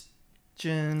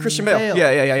 Christian Bale.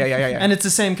 Yeah. And it's the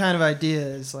same kind of idea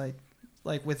as like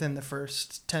within the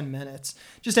first 10 minutes,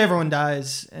 just everyone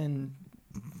dies and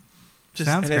just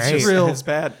Sounds and it's great. just real. it's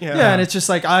bad. Yeah, and it's just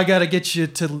like I gotta get you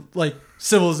to like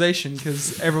civilization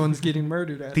because everyone's getting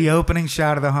murdered at it. The opening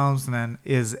shot of The Homesman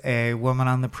is a woman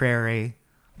on the prairie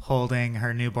holding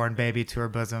her newborn baby to her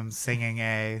bosom, singing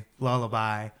a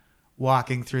lullaby,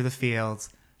 walking through the fields.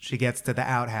 She gets to the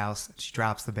outhouse. She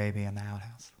drops the baby in the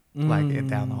outhouse, like it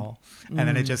down the hole. And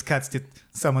then it just cuts to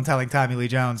someone telling Tommy Lee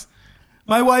Jones,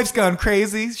 my wife's gone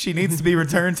crazy. She needs to be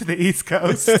returned to the East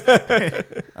Coast.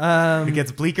 It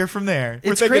gets bleaker from there.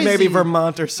 We're It's thinking maybe crazy.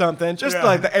 Vermont or something. Just Yeah.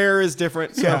 like the air is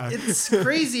different. So. Yeah. It's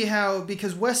crazy how,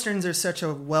 because Westerns are such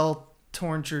a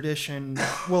well-worn tradition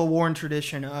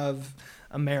of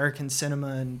American cinema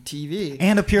and TV.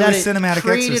 And a purely that it cinematic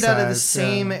created out of the exercise,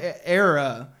 same yeah.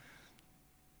 era.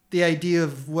 The idea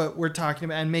of what we're talking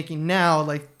about and making now,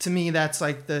 like, to me, that's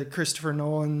like the Christopher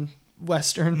Nolan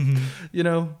Western, you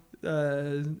know?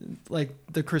 Like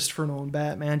the Christopher Nolan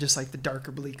Batman, just like the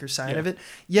darker, bleaker side of it.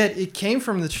 Yet it came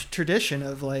from the tradition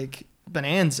of like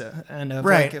bonanza and of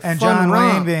Right, like a and fun John Wayne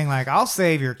romp. being like, "I'll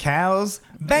save your cows."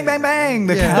 Bang, bang, bang!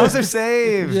 The cows are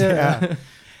saved. Yeah.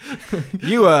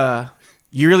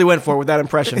 You really went for it with that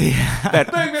impression.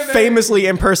 That famously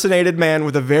impersonated man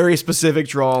with a very specific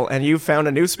drawl, and you found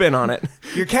a new spin on it.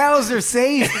 Your cows are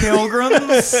safe,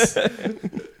 pilgrims.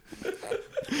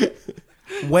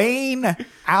 Wayne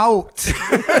out.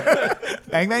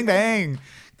 Bang, bang, bang.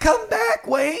 Come back,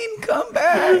 Wayne. Come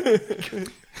back.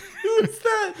 What's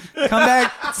that?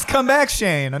 Come back,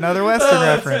 Shane. Another Western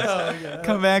reference.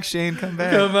 Come back, Shane. Come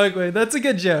back. Come back, Wayne. That's a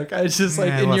good joke. I was just like,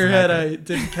 Yeah, it in your wasn't head, that I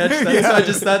didn't catch that. So I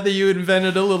just thought that you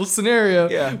invented a little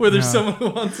scenario where there's someone who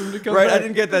wants him to come Right, back. I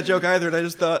didn't get that joke either, and I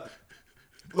just thought,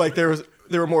 like, there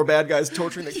were more bad guys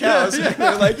torturing the cows. Yeah.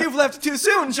 They're like, "You've left too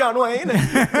soon, John Wayne."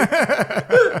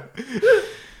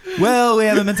 Well, we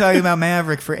haven't been talking about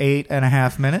Maverick for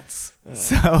 8.5 minutes,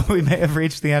 so we may have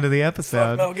reached the end of the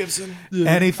episode. Mel Gibson.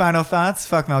 Any final thoughts?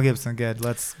 Fuck Mel Gibson. Good.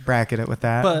 Let's bracket it with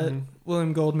that. But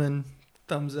William Goldman,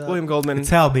 thumbs up. William Goldman. It's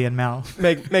hell being Mel.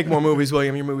 Make more movies,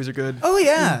 William. Your movies are good. Oh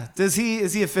yeah. Is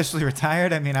he officially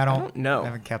retired? I mean, I don't know.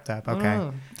 Haven't kept up. Okay.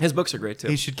 Oh. His books are great too.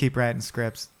 He should keep writing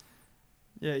scripts.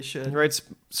 Yeah, you He should. writes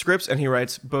scripts and he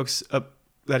writes books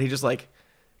that he just like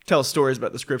tells stories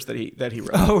about the scripts that he wrote.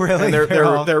 Oh really? And They're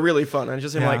all- they're really fun. And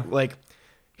just him Yeah. like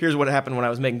here's what happened when I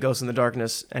was making Ghosts in the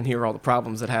Darkness, and here are all the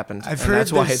problems that happened. I've and heard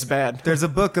that's why there's- it's bad. There's a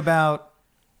book about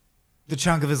the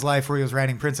chunk of his life where he was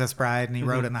writing Princess Bride, and he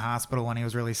wrote it in the hospital when he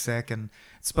was really sick, and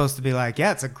it's supposed to be like,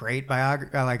 yeah, it's a great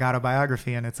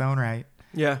autobiography in its own right.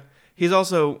 Yeah. He's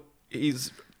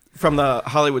from the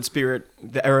Hollywood Spirit,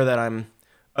 the era that I'm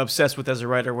obsessed with as a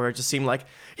writer, where it just seemed like,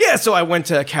 yeah, so I went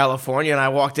to California and I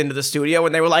walked into the studio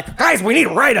and they were like, "Guys, we need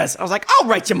writers." I was like, "I'll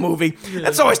write your movie."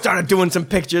 And so I started doing some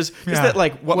pictures. Is Yeah. that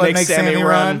like what makes Sammy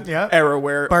run? Yep. Era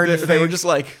where Barton they were Fink. just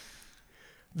like,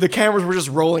 the cameras were just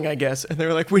rolling, I guess, and they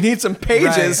were like, "We need some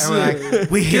pages." Right. And we're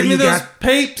like, we hear Give me you those got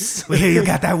papes. we hear you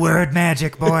got that word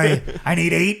magic, boy. I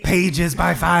need 8 pages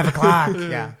by 5 o'clock.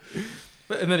 Yeah.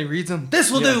 And then he reads them. This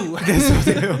will do.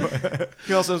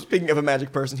 He also, speaking of a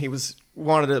magic person, he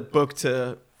wanted a book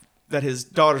that his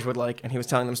daughters would like, and he was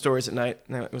telling them stories at night.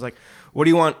 And it was like, "What do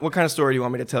you want? What kind of story do you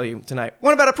want me to tell you tonight?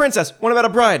 One about a princess. One about a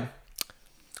bride.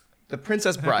 The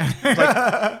Princess Bride."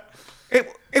 Like,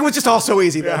 it was just all so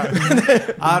easy though.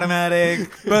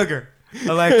 Automatic booger.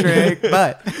 Electric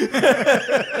butt.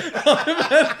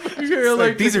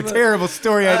 Like, these are terrible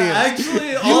story ideas.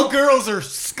 Actually, You girls are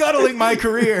scuttling my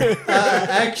career.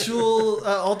 actual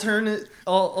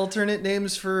alternate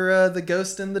names for the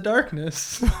Ghost in the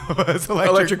Darkness. It's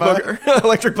Electric butt. booger.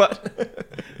 Electric butt.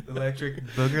 Electric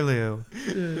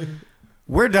boogerloo.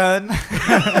 We're done.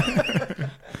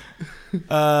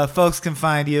 Folks can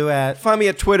find you at Find me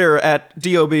at Twitter at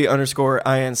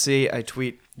DOB_INC. I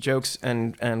tweet jokes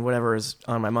and whatever is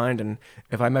on my mind, and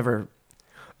if I'm ever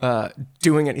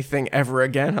doing anything ever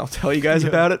again, I'll tell you guys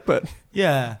about it, but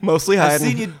mostly I've hiding.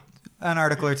 seen you an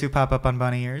article or two pop up on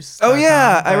Bunny Ears. Oh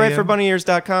yeah, I write for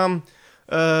BunnyEars.com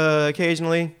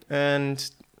occasionally, and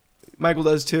Michael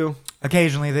does too.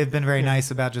 Occasionally, they've been very nice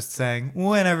about just saying,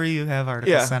 whenever you have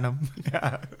articles, send them.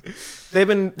 Yeah. They've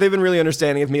been really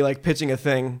understanding of me like pitching a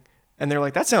thing, and they're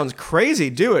like, "That sounds crazy,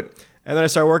 do it." And then I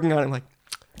start working on it, I'm like,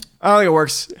 "I don't think it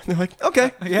works." And they're like, "Okay."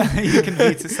 Yeah, you can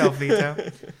self-veto.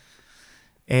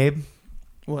 Abe,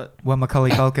 What? what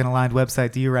Macaulay Culkin aligned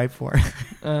website do you write for?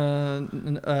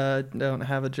 Don't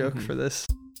have a joke for this.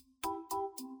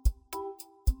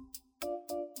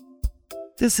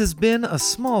 This has been a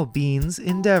Small Beans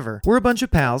endeavor. We're a bunch of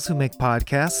pals who make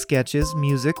podcasts, sketches,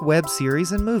 music, web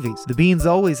series, and movies. The Beans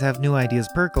always have new ideas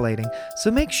percolating, so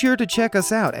make sure to check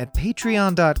us out at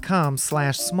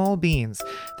patreon.com/smallbeans.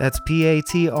 That's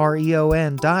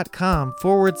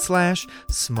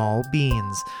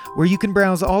patreon.com/smallbeans, where you can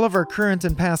browse all of our current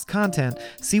and past content,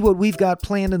 see what we've got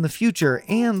planned in the future,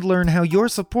 and learn how your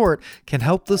support can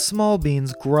help the small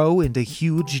beans grow into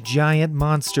huge, giant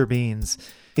monster beans.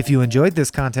 If you enjoyed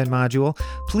this content module,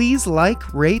 please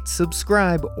like, rate,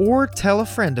 subscribe, or tell a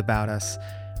friend about us.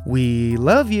 We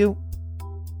love you.